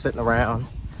 and I'm just sitting around,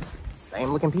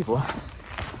 same looking people.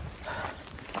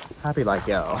 I'd be like,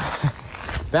 yo,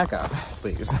 back up,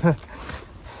 please.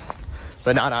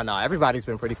 But no, everybody's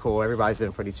been pretty cool. Everybody's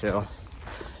been pretty chill.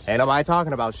 Ain't nobody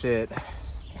talking about shit,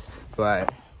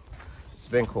 but it's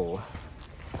been cool.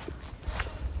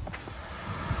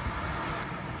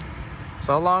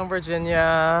 So long,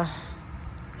 Virginia.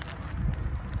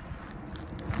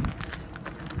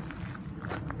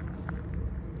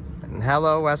 And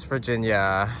hello, West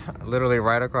Virginia. Literally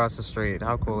right across the street.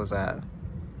 How cool is that?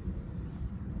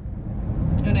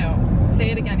 Oh no.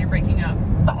 Say it again, you're breaking up.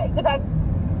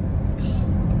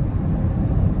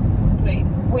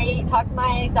 Wait, talk to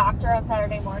my doctor on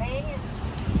Saturday morning.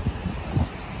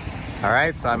 All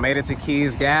right, so I made it to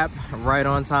Keys Gap right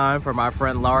on time for my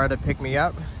friend Laura to pick me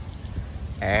up.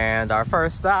 And our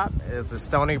first stop is the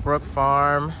Stony Brook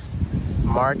Farm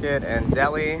Market and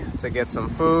Deli to get some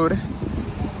food.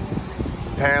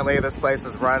 Apparently this place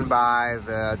is run by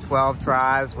the 12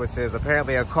 Tribes, which is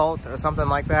apparently a cult or something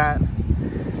like that.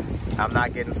 I'm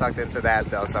not getting sucked into that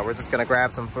though, so we're just gonna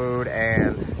grab some food.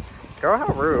 And girl, how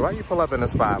rude. Why you pull up in the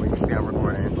spot when you see I'm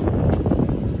recording?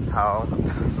 Oh,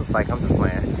 it's like I'm just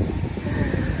playing.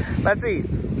 Let's eat.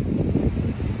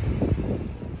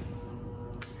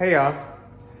 Hey y'all.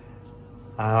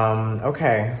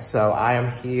 Okay, so I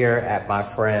am here at my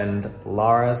friend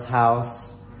Laura's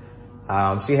house.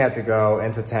 She had to go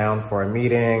into town for a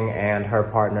meeting, and her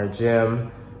partner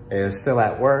Jim is still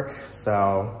at work.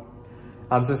 So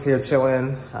I'm just here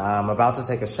chilling. I'm about to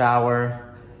take a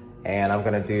shower, and I'm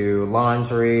gonna do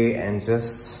laundry and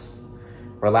just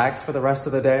relax for the rest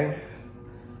of the day.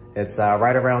 It's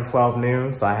right around 12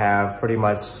 noon, so I have pretty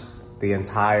much the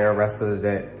entire rest of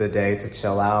the day to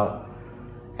chill out.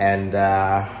 And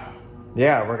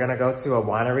yeah, we're gonna go to a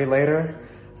winery later,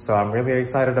 so I'm really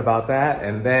excited about that.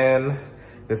 And then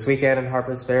this weekend in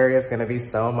Harper's Ferry is gonna be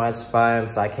so much fun,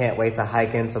 so I can't wait to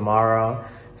hike in tomorrow,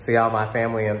 see all my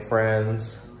family and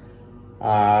friends.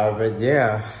 But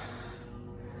yeah,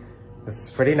 this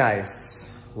is pretty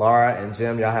nice. Laura and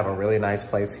Jim, y'all have a really nice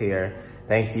place here.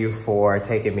 Thank you for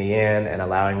taking me in and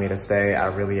allowing me to stay. I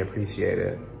really appreciate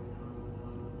it.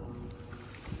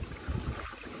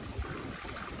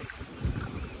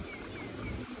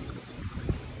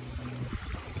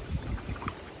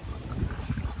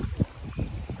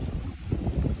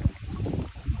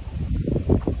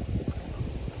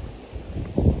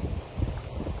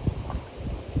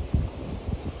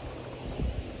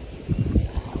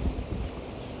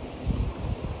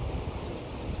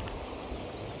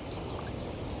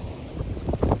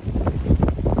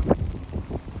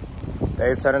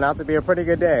 Today's turning out to be a pretty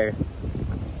good day.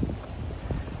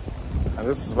 Now,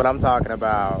 this is what I'm talking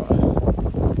about.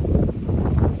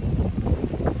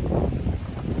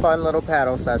 Fun little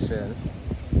paddle session.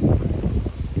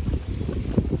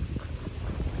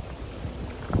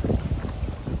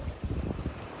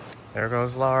 There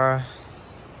goes Laura.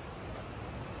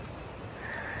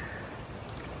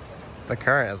 The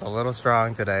current is a little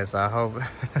strong today, so I hope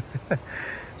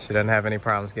she doesn't have any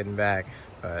problems getting back,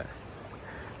 but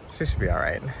she should be all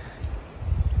right.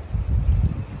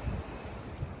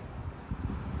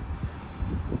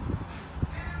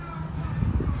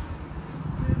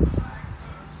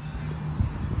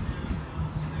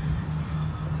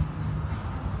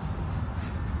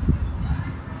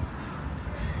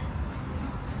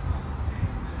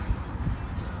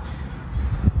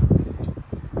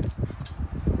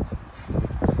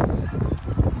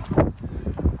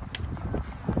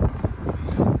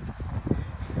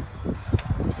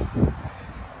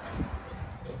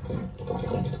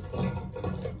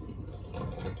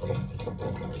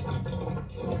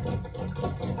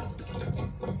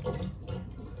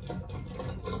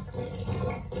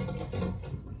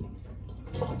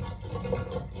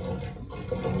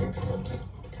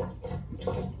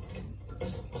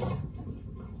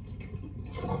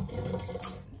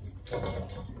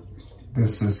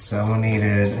 This is so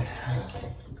needed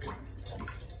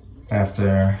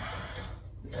after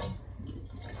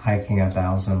hiking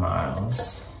 1,000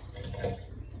 miles.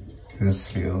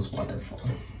 This feels wonderful.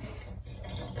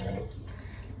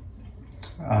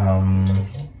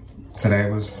 Today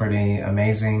was pretty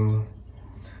amazing.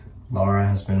 Laura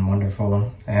has been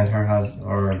wonderful, and her husband,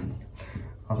 or I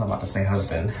was about to say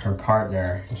husband, her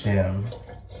partner, Jim.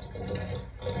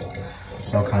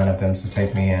 So kind of them to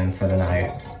take me in for the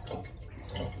night.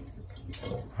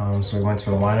 So we went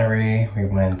to a winery, we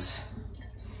went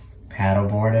paddle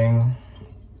boarding,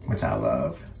 which I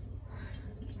love.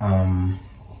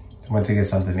 Went to get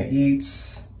something to eat,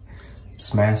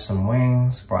 smashed some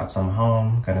wings, brought some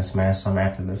home, gonna smash some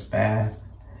after this bath.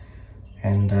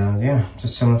 And yeah,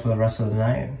 just chilling for the rest of the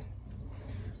night.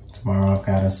 Tomorrow I've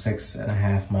got a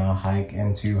 6.5 mile hike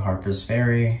into Harper's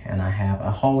Ferry, and I have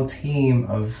a whole team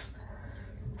of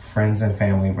friends and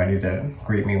family ready to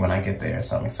greet me when I get there,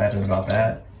 so I'm excited about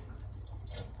that.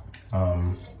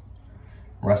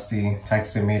 Rusty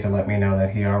texted me to let me know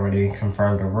that he already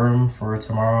confirmed a room for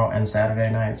tomorrow and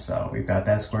Saturday night, so we've got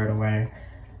that squared away.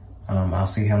 I'll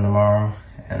see him tomorrow,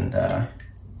 and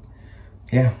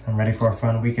yeah, I'm ready for a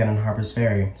fun weekend in Harper's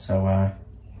Ferry, so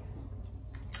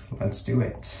let's do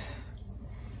it.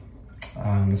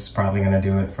 This is probably gonna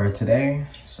do it for today,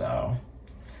 so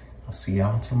I'll see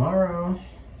y'all tomorrow.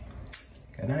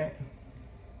 Good night.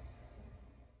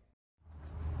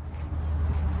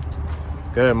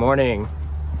 Good morning,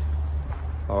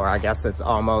 or I guess it's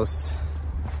almost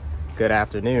good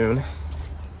afternoon.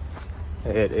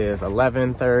 It is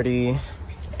 11:30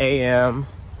 a.m.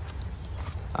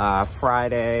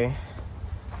 Friday,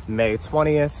 May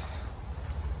 20th,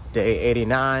 day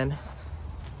 89.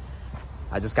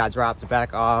 I just got dropped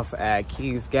back off at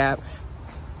Keys Gap.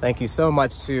 Thank you so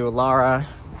much to Laura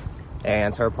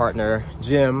and her partner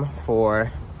Jim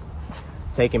for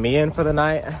taking me in for the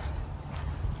night.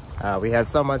 We had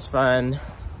so much fun,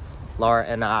 Laura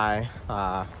and I,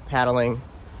 paddling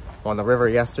on the river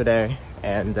yesterday,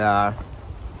 and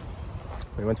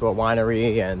we went to a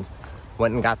winery and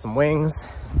went and got some wings,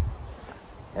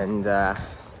 and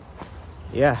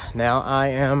yeah, now I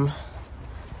am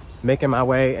making my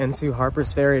way into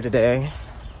Harper's Ferry today.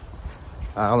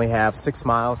 I only have 6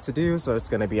 miles to do, so it's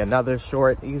gonna be another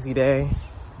short, easy day,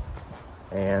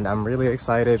 and I'm really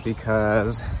excited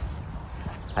because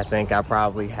I think I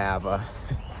probably have a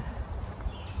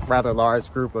rather large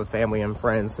group of family and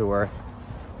friends who are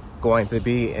going to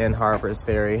be in Harper's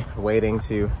Ferry waiting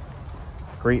to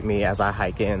greet me as I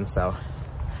hike in, so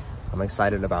I'm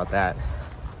excited about that.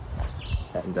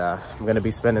 And I'm gonna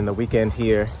be spending the weekend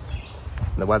here.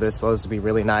 The weather is supposed to be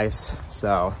really nice,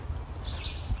 so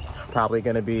probably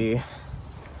gonna be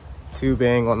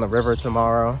tubing on the river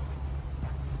tomorrow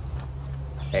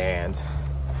and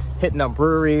hitting up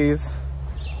breweries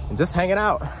and just hanging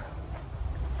out.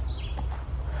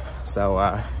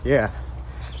 So yeah,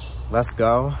 let's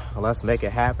go, let's make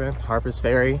it happen. Harper's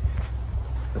Ferry,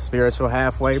 the spiritual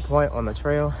halfway point on the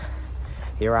trail.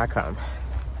 Here I come.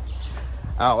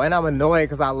 Oh, and I'm annoyed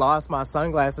because I lost my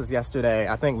sunglasses yesterday.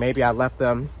 I think maybe I left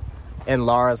them in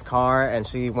Laura's car and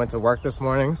she went to work this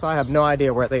morning, so I have no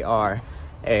idea where they are,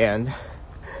 and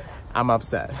I'm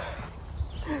upset.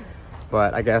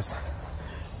 But I guess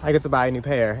I get to buy a new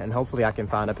pair, and hopefully I can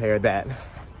find a pair that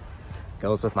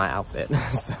goes with my outfit.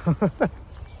 So,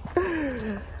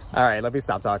 All right, let me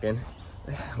stop talking.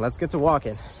 Let's get to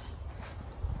walking.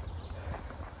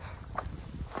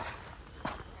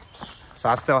 So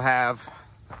I still have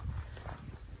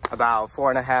about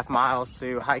 4.5 miles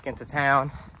to hike into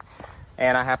town,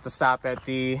 and I have to stop at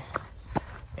the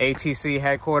ATC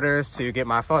headquarters to get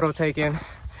my photo taken.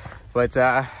 But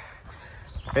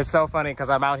it's so funny because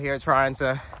I'm out here trying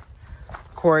to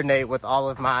coordinate with all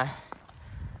of my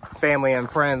family and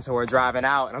friends who are driving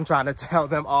out, and I'm trying to tell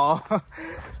them all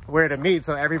where to meet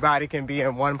so everybody can be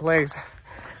in one place,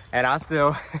 and I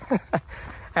still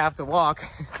have to walk,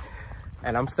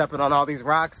 and I'm stepping on all these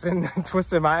rocks and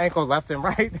twisting my ankle left and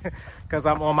right because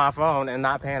I'm on my phone and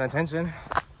not paying attention.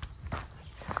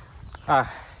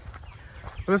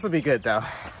 This will be good though.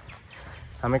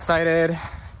 I'm excited.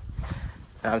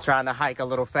 I'm trying to hike a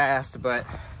little fast, but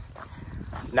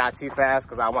not too fast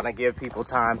because I want to give people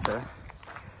time to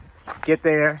get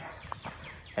there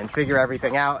and figure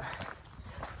everything out.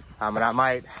 And I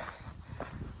might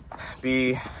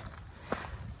be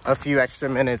a few extra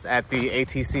minutes at the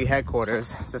ATC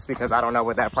headquarters just because I don't know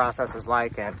what that process is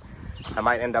like, and I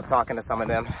might end up talking to some of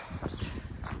them.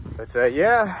 But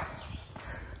yeah,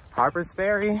 Harper's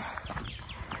Ferry.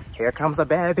 Here comes a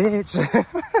bad bitch.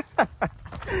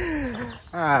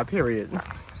 Period.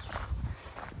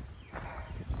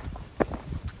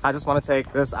 I just want to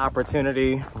take this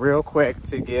opportunity real quick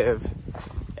to give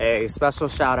a special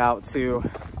shout out to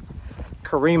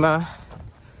Karima,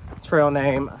 trail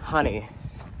name Honey.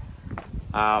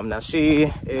 Now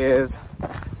she is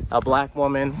a black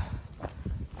woman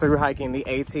through hiking the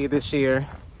AT this year.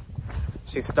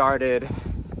 She started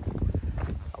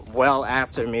well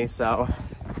after me, so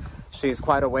she's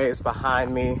quite a ways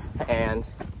behind me, and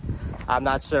I'm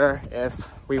not sure if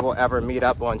we will ever meet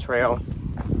up on trail,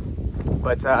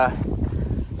 but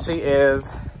she is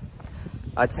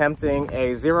attempting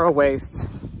a zero waste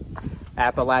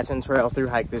Appalachian trail through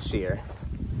hike this year,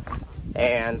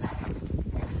 and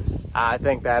I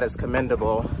think that is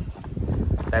commendable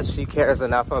that she cares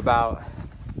enough about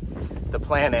the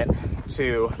planet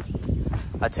to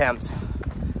attempt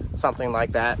something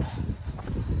like that.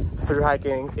 Through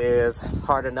hiking is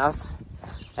hard enough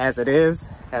as it is,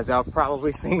 as y'all have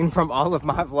probably seen from all of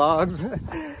my vlogs.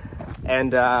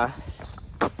 And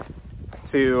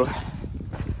to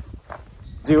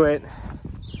do it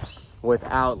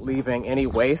without leaving any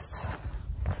waste,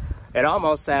 it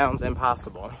almost sounds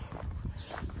impossible.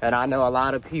 And I know a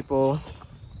lot of people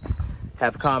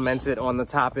have commented on the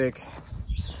topic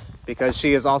because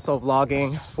she is also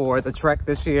vlogging for the trek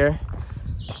this year.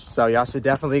 So y'all should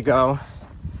definitely go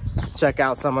check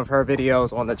out some of her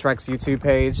videos on the Trek's YouTube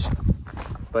page.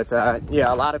 But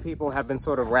yeah, a lot of people have been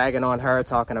sort of ragging on her,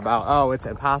 talking about, oh, it's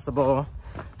impossible.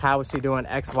 How is she doing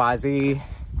X, Y, Z?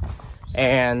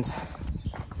 And,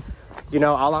 you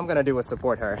know, all I'm gonna do is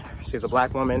support her. She's a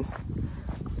black woman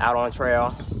out on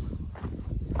trail,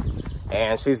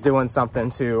 and she's doing something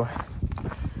to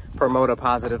promote a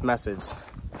positive message,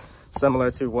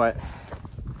 similar to what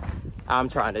I'm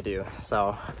trying to do.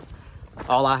 So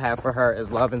all I have for her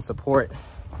is love and support,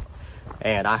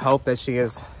 and I hope that she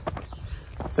is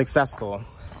successful.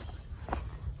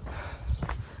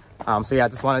 So yeah, I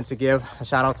just wanted to give a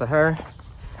shout out to her.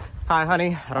 Hi,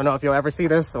 honey. I don't know if you'll ever see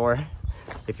this or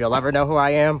if you'll ever know who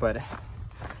I am, but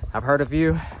I've heard of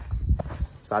you.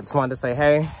 So I just wanted to say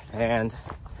hey, and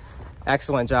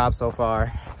excellent job so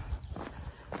far.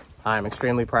 I'm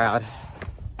extremely proud,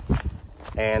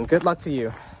 and good luck to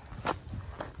you.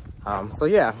 So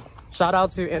yeah, shout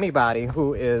out to anybody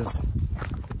who is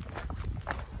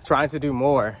trying to do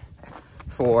more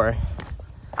for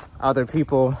other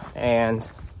people and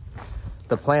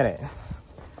the planet.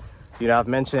 You know, I've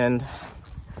mentioned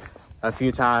a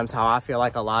few times how I feel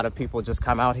like a lot of people just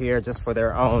come out here just for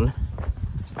their own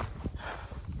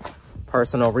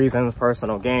personal reasons,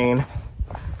 personal gain,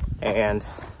 and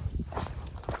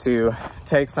to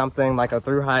take something like a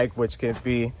through hike, which could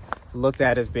be looked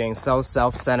at as being so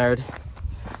self-centered,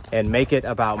 and make it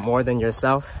about more than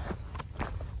yourself,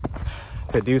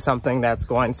 to do something that's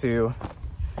going to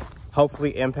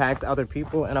hopefully impact other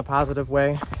people in a positive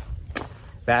way.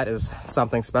 That is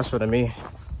something special to me.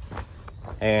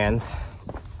 And,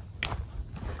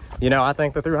 you know, I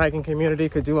think the through hiking community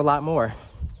could do a lot more.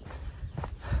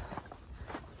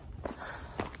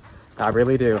 I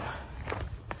really do.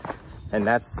 And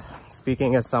that's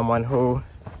speaking as someone who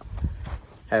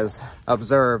has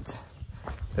observed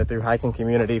the through hiking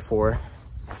community for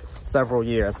several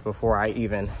years before I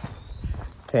even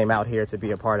came out here to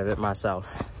be a part of it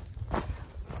myself.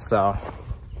 So,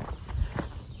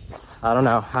 I don't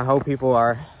know. I hope people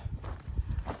are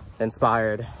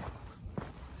inspired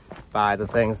by the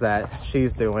things that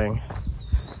she's doing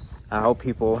I hope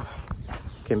people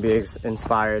can be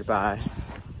inspired by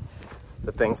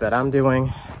the things that I'm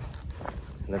doing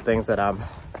and the things that I'm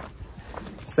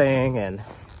saying and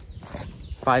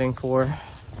fighting for.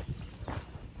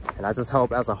 And I just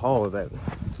hope as a whole that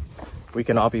we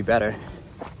can all be better.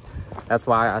 That's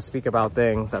why I speak about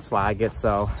things. That's why I get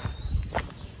so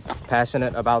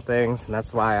passionate about things. And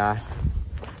that's why I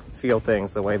feel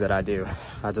things the way that I do.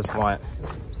 I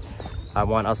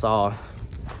want us all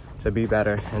to be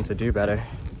better and to do better.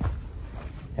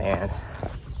 And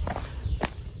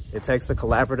it takes a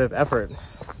collaborative effort.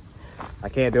 I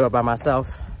can't do it by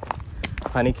myself.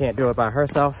 Honey can't do it by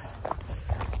herself.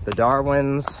 The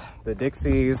Darwins, the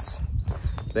Dixies,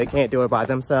 they can't do it by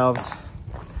themselves.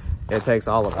 It takes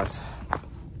all of us.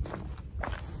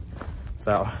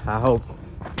 So I hope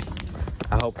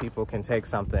people can take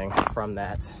something from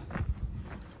that.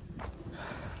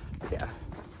 Yeah,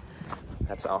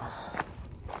 that's all.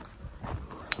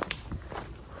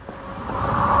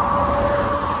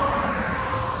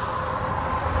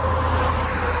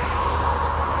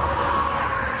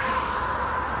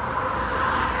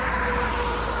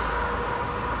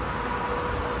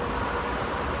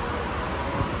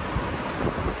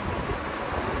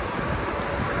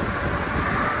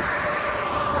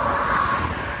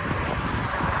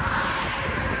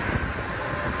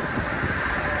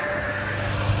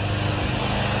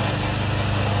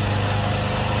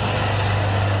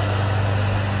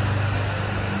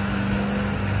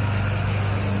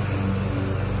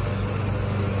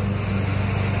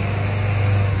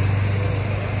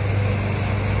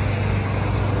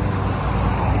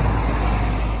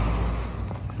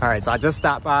 All right, so I just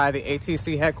stopped by the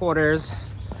ATC headquarters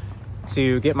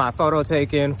to get my photo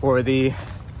taken for the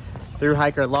Thru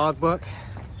Hiker logbook.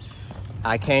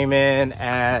 I came in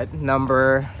at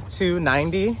number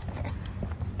 290,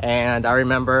 and I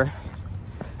remember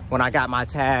when I got my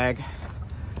tag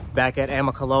back at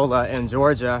Amicalola in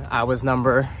Georgia, I was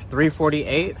number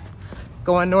 348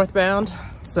 going northbound.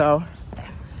 So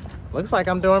looks like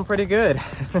I'm doing pretty good.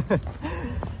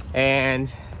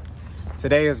 And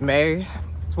today is May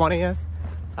 20th.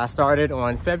 I started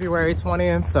on February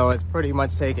 20th, so it's pretty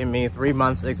much taken me 3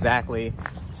 months exactly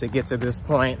to get to this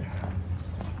point.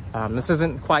 This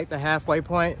isn't quite the halfway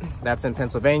point, that's in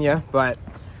Pennsylvania, but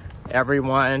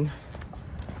everyone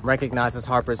recognizes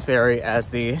Harper's Ferry as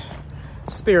the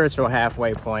spiritual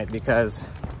halfway point because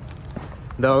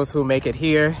those who make it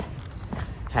here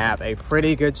have a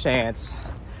pretty good chance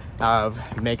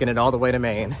of making it all the way to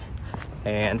Maine.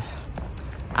 And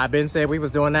I've been said we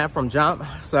was doing that from jump,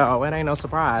 so it ain't no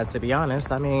surprise, to be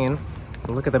honest. I mean,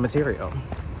 look at the material.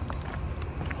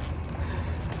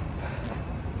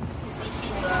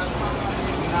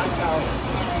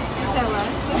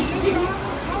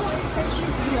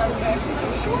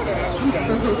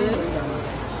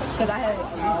 Because I have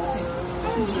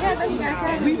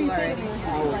you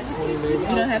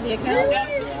don't have the account?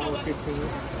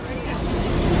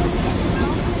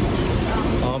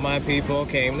 All my people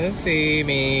came to see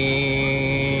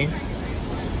me.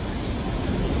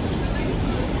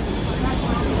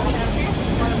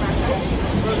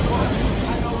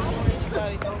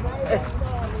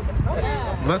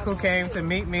 Look who came to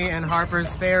meet me in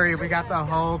Harper's Ferry. We got the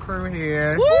whole crew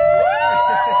here. We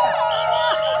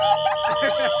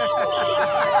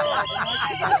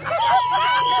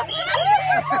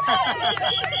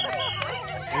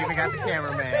even got the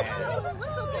cameraman.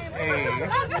 Hey.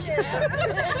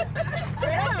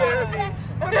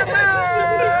 You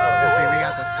see, we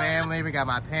got the family, we got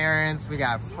my parents, we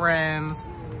got friends,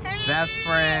 best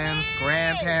friends,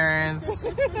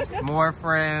 grandparents, more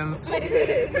friends.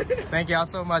 Thank y'all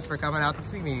so much for coming out to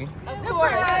see me. Of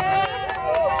course.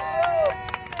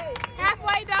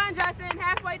 Halfway done, Justin.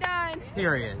 Halfway done.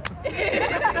 Period.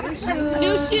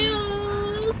 New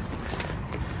shoes.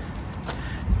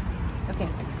 Okay.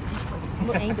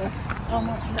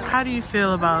 How do you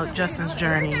feel about Justin's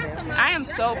journey? I am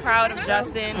so proud of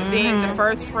Justin being the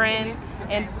first friend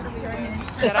and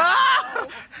that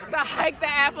to hike the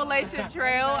Appalachian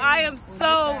Trail. I am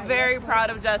so very proud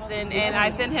of Justin, and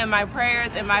I send him my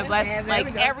prayers and my blessings,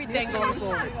 like everything going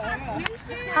forward.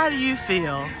 How do you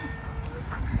feel?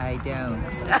 I don't.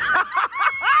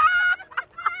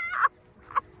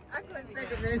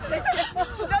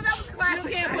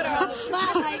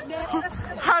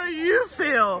 How do you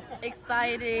feel?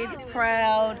 Excited,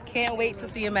 proud, can't wait to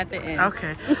see him at the end.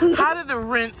 Okay. How do the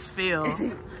rents feel?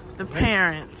 The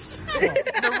parents.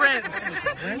 The rents.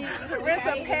 The rents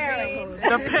are parents.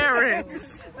 The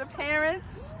parents. The parents.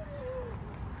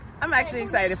 I'm actually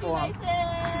excited for him.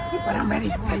 But I'm ready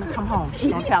for him to come home.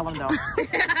 Don't tell him though.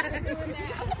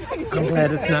 I'm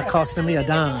glad it's not costing me a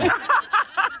dime.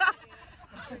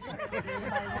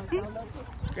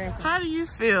 How do you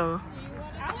feel?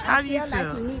 How do you feel?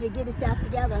 Like he need to get himself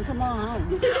together and come on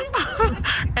home.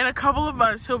 In a couple of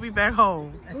months, he'll be back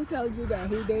home. Who told you that?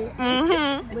 He did?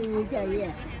 Mm-hmm. When you tell you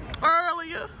that?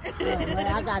 Earlier.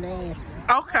 Well, I gotta ask him.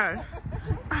 Okay.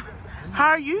 How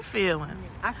are you feeling?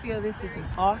 I feel this is an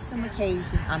awesome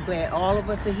occasion. I'm glad all of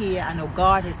us are here. I know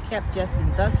God has kept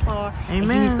Justin thus far.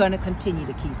 Amen. And he's going to continue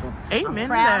to keep him. Amen. I'm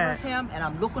proud of him, and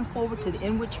I'm looking forward to the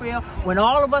Inward Trail when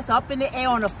all of us are up in the air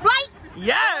on a flight.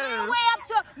 Yes. All the way up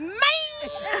to Maine.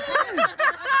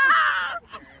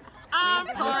 I'm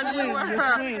partying with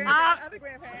her.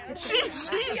 She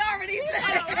already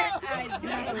said I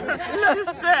don't. She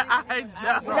said I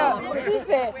don't. No, she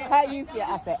said, how you feel?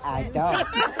 I said, I don't.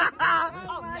 I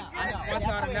want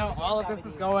y'all to know all of this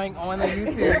is going on the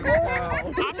YouTube.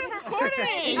 I've been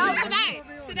recording. Oh,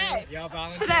 Shanae. Y'all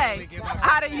voluntarily give up.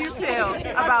 How do you feel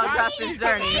about Justin's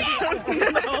journey?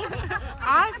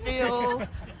 I feel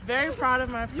very proud of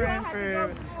my friend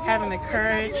for having the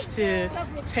courage to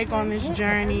take on this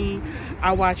journey.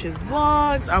 I watch his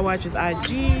vlogs, I watch his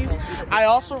IGs. I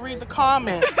also read the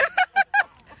comments.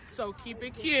 So keep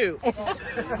it cute.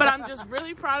 But I'm just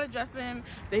really proud of Justin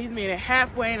that he's made it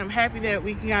halfway, and I'm happy that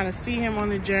we can kind of see him on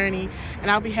the journey.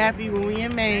 And I'll be happy when we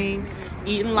in Maine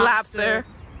eating lobster.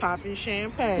 Popping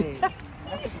champagne.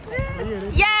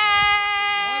 Yay!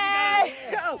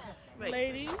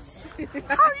 Ladies,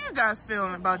 how are you guys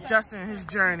feeling about Justin and his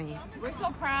journey? We're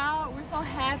so proud. We're so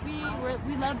happy.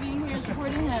 We love being here and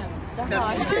supporting him. That's all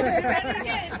I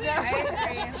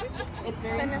It's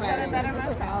very inspiring.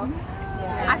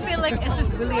 I feel like it's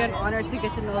just really an honor to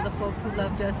get to know the folks who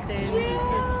love Justin.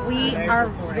 We are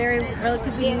very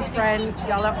relatively new friends.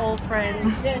 Y'all are old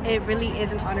friends. It really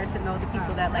is an honor to know the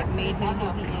people that like made him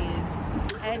who he is.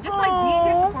 And just like being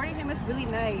here supporting him is really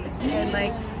nice. And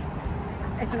like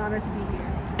it's an honor to be here.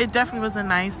 It definitely was a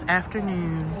nice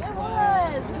afternoon. It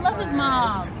was. We love his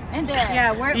mom and dad.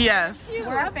 Yeah, we're Family.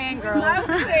 fangirls.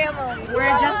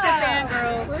 We're Justin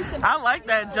fangirls. I like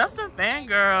that. Justin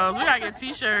fangirls. We gotta get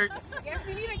t-shirts. Yes,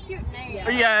 we need a cute name.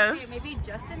 Yes. Maybe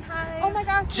Justin Hive. Oh my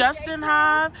gosh. Justin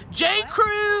Hive. J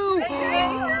Crew.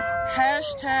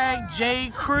 Hashtag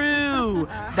J Crew.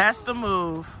 That's the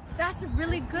move. That's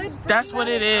really good. That's what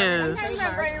it is.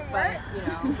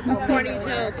 According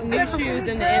to new shoes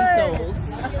and the insoles.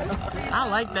 I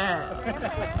like that.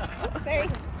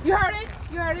 You heard it?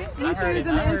 You heard it? New shoes and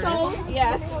the insoles?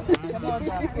 Yes.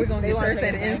 We're gonna get shirts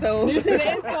at insoles.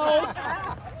 Insoles.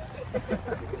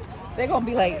 They're gonna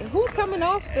be like, who's coming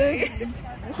off the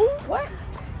who? What?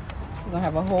 We're gonna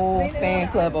have a whole fan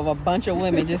club of a bunch of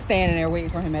women just standing there waiting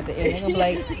for him at the end. They're gonna be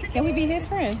like, can we be his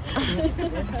friend?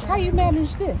 How you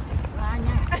manage this?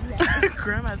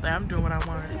 Grandma said I'm doing what I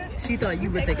want. She thought you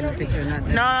were taking a picture, not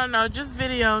that. No, just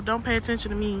video. Don't pay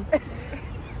attention to me.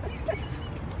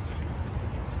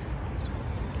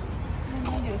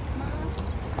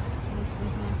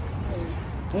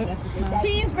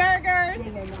 Cheeseburgers.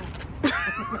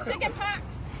 Chicken pox.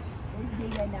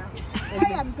 I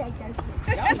have to take that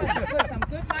shit. Y'all must have put some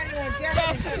good money on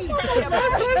Jerry's teeth.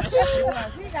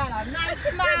 He got a nice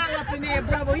smile up in there,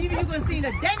 brother. Even you gonna see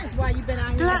the dentist while you been out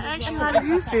here. Did I ask you how do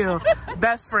you feel?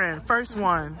 Best friend, first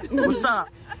one. What's up?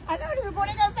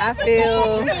 I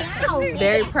feel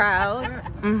very proud.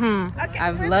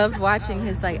 I've loved watching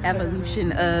his like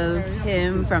evolution of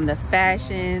him from the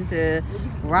fashion to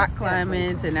rock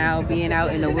climbing to now being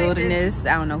out in the wilderness.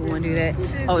 I don't know who wanna do that.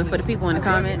 Oh, and for the people in the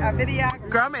comments,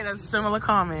 Girl made a similar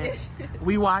comment.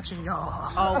 We watching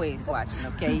y'all. always watching,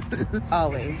 okay?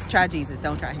 Always. Try Jesus,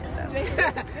 don't try him though.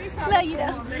 Let you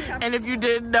know. And if you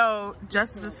didn't know,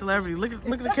 Justin's a celebrity. Look at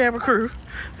the camera crew.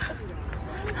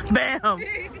 Bam. All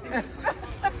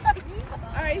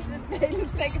right,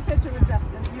 just take a picture with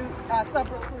Justin. You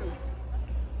separate crew.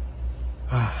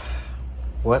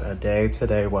 What a day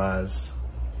today was.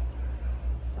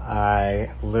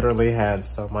 I literally had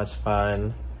so much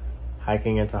fun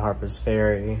hiking into Harper's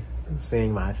Ferry,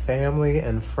 seeing my family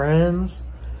and friends.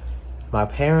 My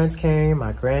parents came,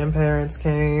 my grandparents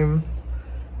came,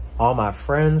 all my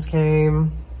friends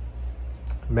came.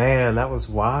 Man, that was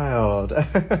wild.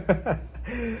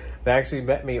 They actually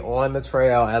met me on the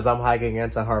trail as I'm hiking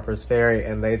into Harper's Ferry,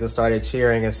 and they just started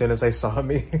cheering as soon as they saw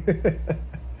me.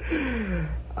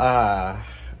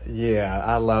 Yeah,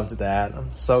 I loved that.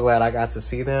 I'm so glad I got to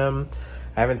see them.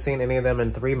 I haven't seen any of them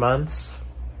in 3 months.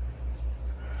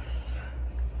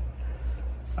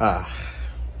 I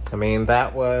mean,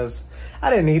 that was, I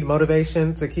didn't need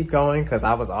motivation to keep going because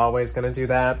I was always going to do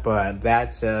that, but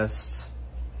that just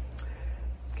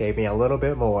gave me a little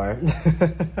bit more.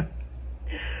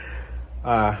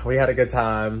 We had a good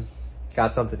time,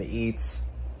 got something to eat,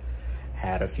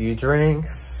 had a few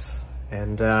drinks,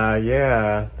 and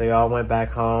yeah, they all went back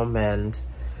home, and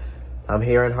I'm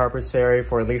here in Harper's Ferry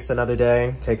for at least another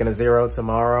day, taking a 0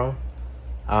 tomorrow.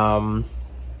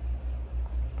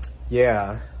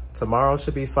 Yeah, tomorrow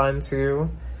should be fun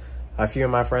too. A few of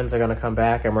my friends are gonna come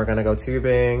back and we're gonna go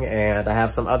tubing, and I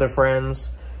have some other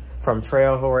friends from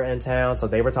trail who are in town, so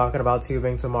they were talking about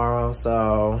tubing tomorrow,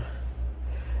 so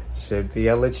should be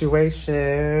a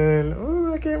lituation.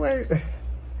 Ooh, I can't wait.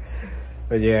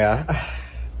 But yeah,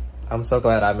 I'm so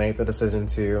glad I made the decision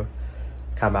to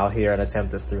come out here and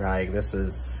attempt this through hike. This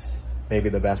is maybe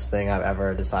the best thing I've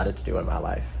ever decided to do in my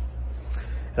life.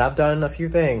 And I've done a few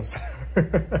things.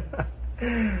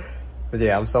 But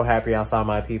yeah, I'm so happy I saw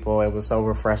my people. It was so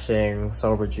refreshing,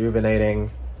 so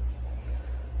rejuvenating.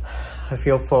 I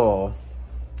feel full,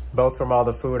 both from all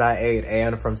the food I ate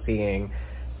and from seeing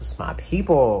just my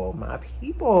people.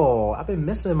 I've been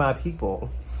missing my people.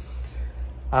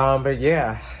 But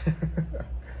yeah,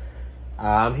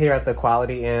 I'm here at the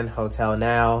Quality Inn Hotel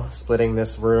now, splitting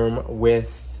this room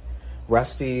with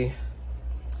Rusty.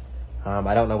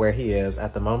 I don't know where he is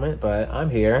at the moment, but I'm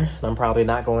here. I'm probably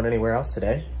not going anywhere else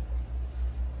today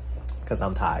because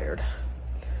I'm tired.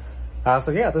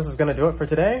 So yeah, this is gonna do it for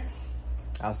today.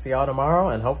 I'll see y'all tomorrow,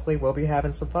 and hopefully we'll be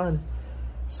having some fun.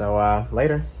 So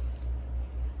later.